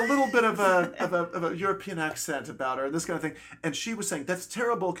 but a little bit of a European accent about her, this kind of thing. And she was saying, that's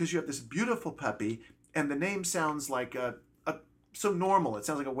terrible because you have this beautiful puppy, and the name sounds like so normal. It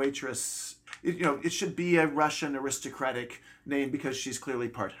sounds like a waitress. It should be a Russian aristocratic name because she's clearly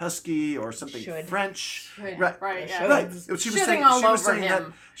part Husky or something French. Right. Yeah. Right. She was saying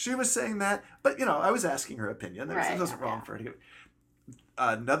him. She was saying that, but I was asking her opinion. There wasn't wrong for her to give.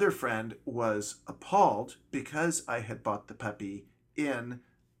 Another friend was appalled because I had bought the puppy in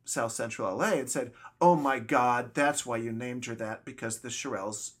South Central LA and said, "Oh my God, that's why you named her that, because the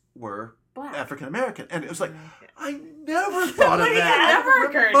Shirelles were Black. African American." And it was like, I never thought of that. Never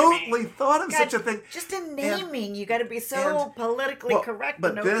occurred to me. Remotely thought of such a thing. Just in naming, you got to be so politically correct.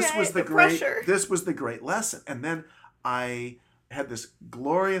 But and this was the pressure. This was the great lesson. And then I had this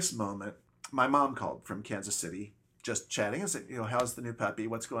glorious moment. My mom called from Kansas City, just chatting, and said, how's the new puppy?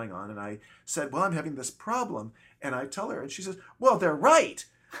 What's going on? And I said, well, I'm having this problem. And I tell her, and she says, well, they're right.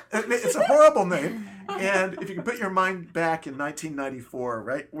 It's a horrible name. And if you can put your mind back in 1994,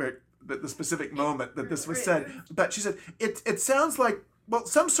 right, where the specific moment that this was said, but she said, it sounds like, well,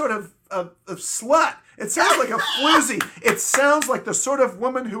 some sort of slut. It sounds like a floozy. It sounds like the sort of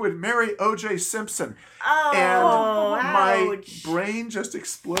woman who would marry O.J. Simpson. And my brain just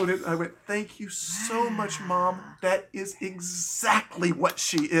exploded. I went, thank you so much, Mom. That is exactly what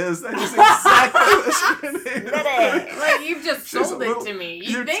she is. That is exactly what she is. Like, you've just sold it to me.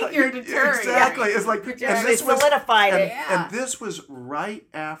 You think you're deterring. Exactly. It's like, and this solidified it. And this was right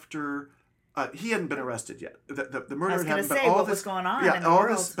after... he hadn't been arrested yet. The murder had happened, but all what this was going on. Yeah, in the all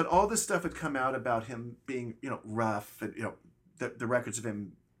world. this, but all this stuff had come out about him being, rough, and the records of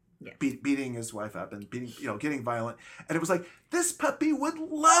him beating his wife up and getting violent. And it was like, this puppy would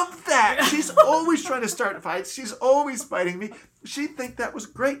love that. She's always trying to start fights. She's always fighting me. She'd think that was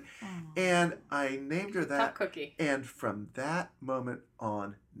great. And I named her that. Tough cookie. And from that moment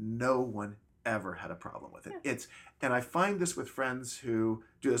on, no one ever had a problem with it. And I find this with friends who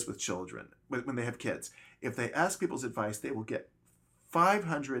do this with children, when they have kids. If they ask people's advice, they will get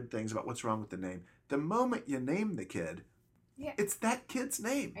 500 things about what's wrong with the name. The moment you name the kid, it's that kid's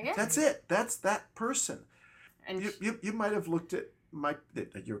name. Yeah. That's it. That's that person. And You might have looked at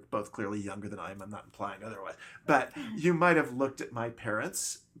you're both clearly younger than I am. I'm not implying otherwise. But you might have looked at my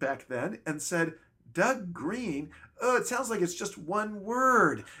parents back then and said, Doug Green, oh, it sounds like it's just one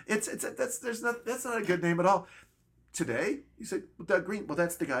word. That's not a good name at all. Today, you say, well, Doug Green, well,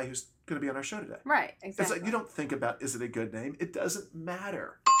 that's the guy who's going to be on our show today. right, exactly. It's like, you don't think about, is it a good name? It doesn't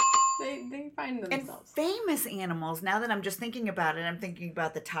matter. They find themselves. And famous animals, now that I'm just thinking about it, I'm thinking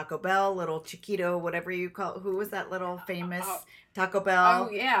about the Taco Bell, little Chiquito, whatever you call it. Who was that little famous Taco Bell?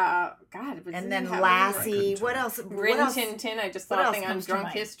 Oh, yeah. God. And then Lassie. What else? Rin Tin Tin. I just saw a thing on comes to Drunk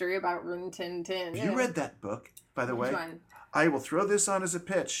mind? History about Rin Tin Tin. You read that book, by the way? Which one? I will throw this on as a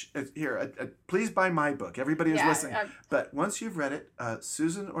pitch. Here, please buy my book. Everybody who's listening. But once you've read it,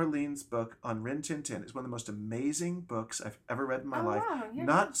 Susan Orlean's book on Rin Tin Tin is one of the most amazing books I've ever read in my life. Wow, yeah.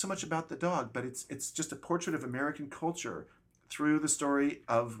 Not so much about the dog, but it's just a portrait of American culture through the story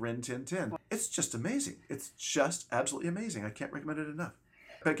of Rin Tin Tin. It's just amazing. It's just absolutely amazing. I can't recommend it enough.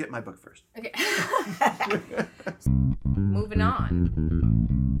 But get my book first. Okay. Moving on.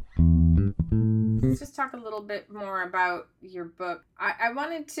 Let's just talk a little bit more about your book. I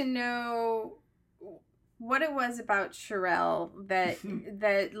wanted to know what it was about Sherelle that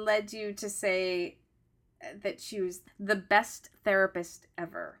that led you to say that she was the best therapist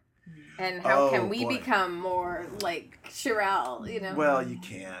ever. And how can we become more like Sherelle, you know? Well, you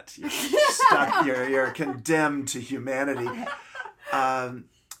can't. You're stuck. You're condemned to humanity. I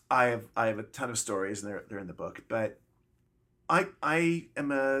have a ton of stories, and they're in the book. But I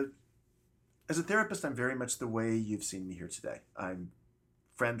am as a therapist, I'm very much the way you've seen me here today. I'm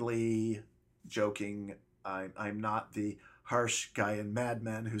friendly, joking. I'm not the harsh guy in Mad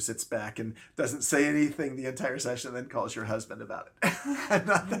Men who sits back and doesn't say anything the entire session and then calls your husband about it. I'm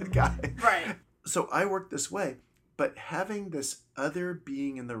not that guy. Right. So I work this way, but having this other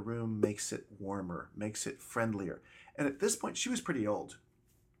being in the room makes it warmer, makes it friendlier. And at this point, she was pretty old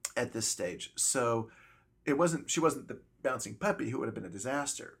at this stage. So she wasn't the bouncing puppy who would have been a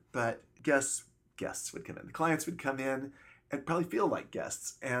disaster, but guests would come in. The clients would come in and probably feel like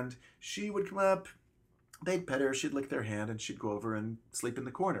guests. And she would come up, they'd pet her, she'd lick their hand, and she'd go over and sleep in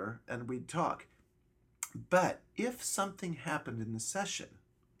the corner, and we'd talk. But if something happened in the session,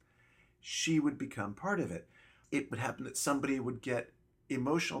 she would become part of it. It would happen that somebody would get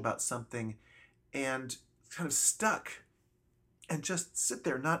emotional about something and kind of stuck and just sit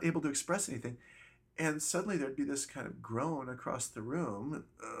there, not able to express anything. And suddenly there'd be this kind of groan across the room.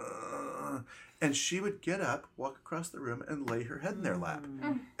 And she would get up, walk across the room, and lay her head in their lap.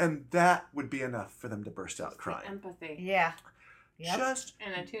 And that would be enough for them to burst out crying. Empathy. Yeah. Yep. Just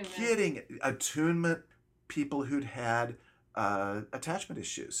and attunement. Getting attunement, people who'd had attachment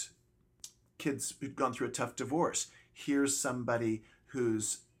issues, kids who'd gone through a tough divorce. Here's somebody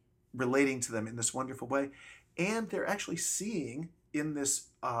who's relating to them in this wonderful way. And they're actually seeing, in this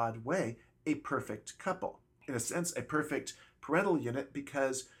odd way, a perfect couple. In a sense, a perfect parental unit,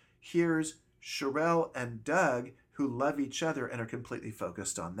 because here's Sherelle and Doug who love each other and are completely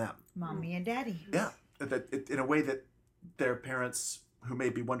focused on them. Mommy and daddy. Yeah, in a way that their parents, who may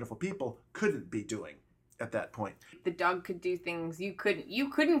be wonderful people, couldn't be doing at that point. The dog could do things you couldn't. You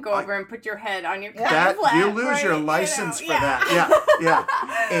couldn't go over and put your head on your cat's lap. You lose your license for that. Yeah.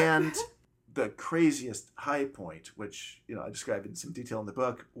 And the craziest high point, which I described in some detail in the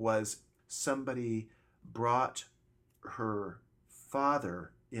book, was somebody brought her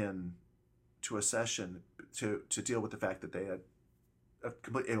father in to a session to deal with the fact that they had a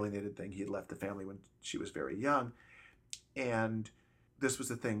complete alienated thing. He had left the family when she was very young. And this was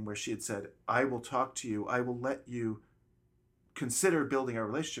the thing where she had said, I will talk to you. I will let you consider building our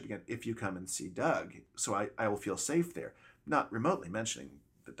relationship again if you come and see Doug. So I will feel safe there. Not remotely mentioning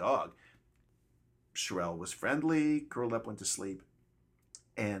the dog. Sherelle was friendly, curled up, went to sleep.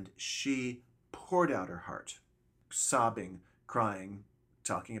 And she poured out her heart, sobbing, crying,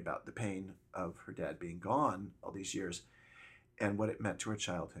 talking about the pain of her dad being gone all these years and what it meant to her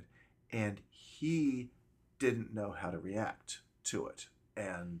childhood. And he didn't know how to react to it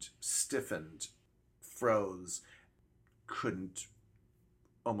and stiffened, froze, couldn't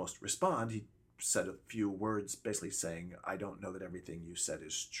almost respond. He said a few words basically saying, I don't know that everything you said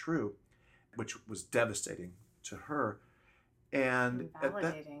is true, which was devastating to her. And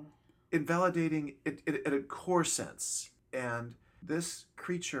invalidating it at a core sense. And this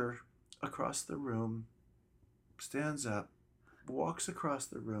creature across the room stands up, walks across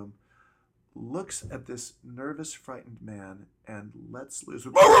the room, looks at this nervous, frightened man, and lets loose.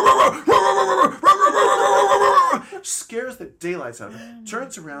 Scares the daylights out of him,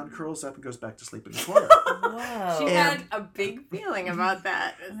 turns around, curls up, and goes back to sleep in the corner. Whoa. She had a big feeling about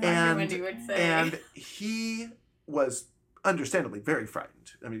that, as Dr. Wendy would say. And he was understandably very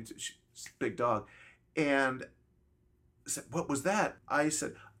frightened. I mean, she's a big dog. And said, what was that? I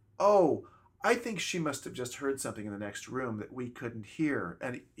said, oh, I think she must have just heard something in the next room that we couldn't hear.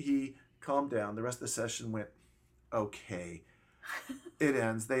 And he calmed down. The rest of the session went, okay. It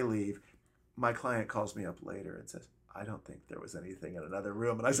ends. They leave. My client calls me up later and says, I don't think there was anything in another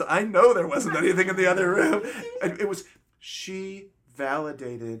room. And I said, I know there wasn't anything in the other room. And she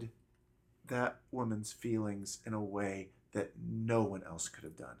validated that woman's feelings in a way that no one else could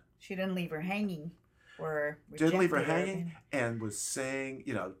have done. She didn't leave her hanging. Or didn't leave her hanging, and was saying,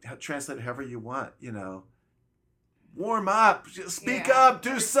 translate it however you want, warm up, speak up,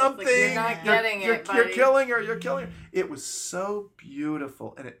 do something. Like you're not getting it, buddy. You're killing her. You're killing her. It was so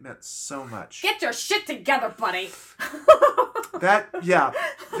beautiful, and it meant so much. Get your shit together, buddy.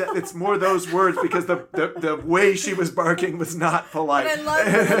 It's more those words, because the way she was barking was not polite. But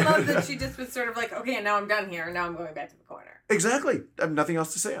I love that she just was sort of like, okay, now I'm done here. Now I'm going back to the corner. Exactly. I have nothing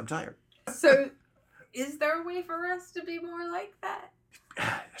else to say. I'm tired. So, is there a way for us to be more like that?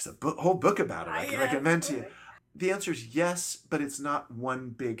 There's a whole book about it I can recommend to you. the answer is yes, but it's not one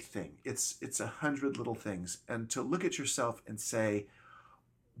big thing. It's 100 little things. And to look at yourself and say,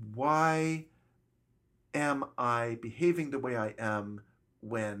 why am I behaving the way I am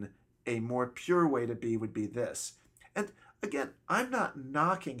when a more pure way to be would be this? And again, I'm not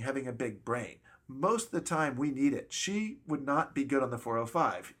knocking having a big brain. Most of the time we need it. She would not be good on the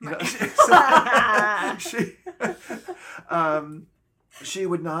 405. You know, she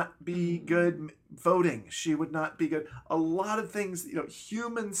would not be good voting. She would not be good. A lot of things, you know,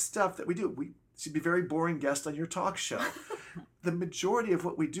 human stuff that we do. She'd be a very boring guest on your talk show. The majority of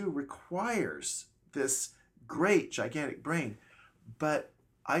what we do requires this great, gigantic brain. But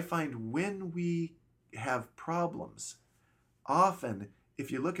I find when we have problems, often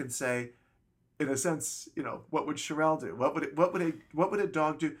if you look and say, in a sense, you know, what would Sherelle do? What would a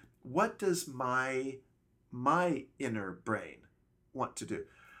dog do? What does my inner brain want to do?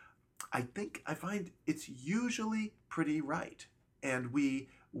 I find it's usually pretty right, and we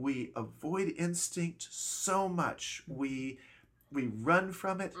avoid instinct so much. We run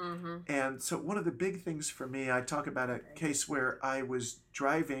from it. Mm-hmm. And so one of the big things for me, I talk about a case where I was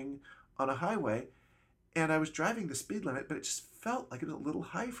driving on a highway, and I was driving the speed limit, but it just felt like it was a little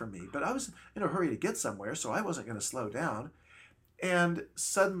high for me. But I was in a hurry to get somewhere, so I wasn't going to slow down. And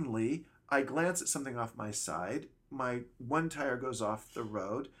suddenly, I glance at something off my side. My one tire goes off the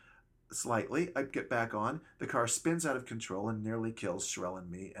road slightly. I get back on. The car spins out of control and nearly kills Sherelle and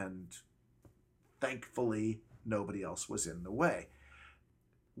me. And thankfully, nobody else was in the way.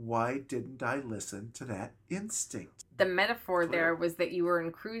 Why didn't I listen to that instinct? The metaphor there was that you were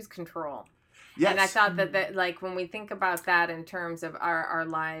in cruise control. Yes. And I thought that like, when we think about that in terms of our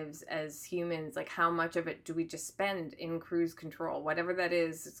lives as humans, like, how much of it do we just spend in cruise control? Whatever that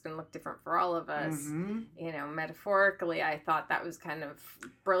is, it's going to look different for all of us. Mm-hmm. You know, metaphorically, I thought that was kind of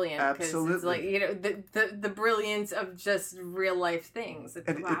brilliant. Absolutely. Because it's like, you know, the brilliance of just real life things. It's,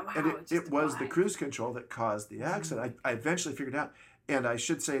 it was the cruise control that caused the accident. I eventually figured out, and I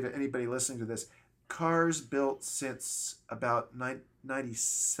should say to anybody listening to this, cars built since about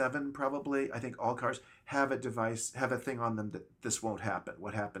 97 probably, I think all cars have a thing on them that this won't happen.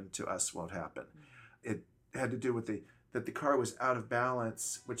 What happened to us won't happen. It had to do with that the car was out of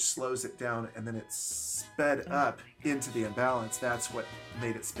balance, which slows it down, and then it sped up into the imbalance. That's what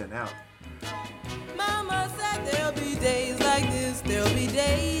made it spin out. Mama said there'll be days like this, there'll be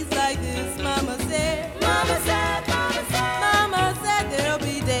days like this. Mama said there'll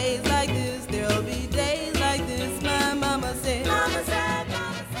be days like this, there'll be days like this. My mama said.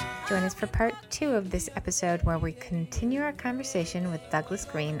 Join us for part 2 of this episode, where we continue our conversation with Douglas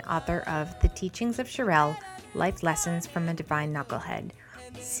Green, author of The Teachings of Sherelle, Life Lessons from a Divine Knucklehead.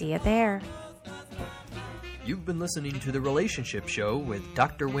 See you there. You've been listening to The Relationship Show with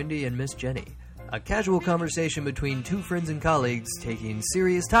Dr. Wendy and Miss Jenny, a casual conversation between two friends and colleagues taking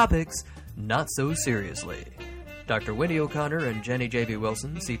serious topics not so seriously. Dr. Wendy O'Connor and Jenni J.B.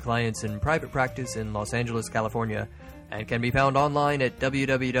 Wilson see clients in private practice in Los Angeles, California, and can be found online at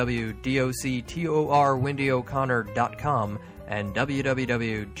www.doctorwendyo'connor.com and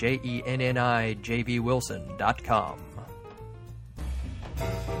www.jennijbwilson.com.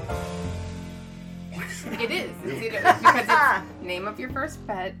 It is. Because it's name of your first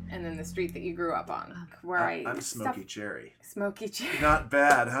pet and then the street that you grew up on. I'm Smokey Cherry. Smokey Cherry. Not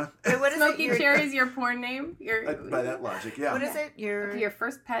bad, huh? Wait, what is Smokey Cherry is your porn name? By that logic, yeah. What is it? Your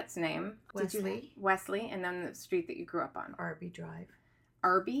first pet's name. Wesley. Wesley, and then the street that you grew up on. Arby Drive.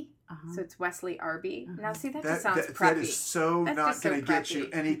 Arby? Uh-huh. So it's Wesley Arby. Uh-huh. Now, see, that just sounds preppy. That is so not going to get you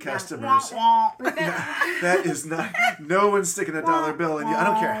any customers. That is not. No one's sticking a dollar bill in you. I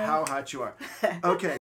don't care how hot you are. Okay.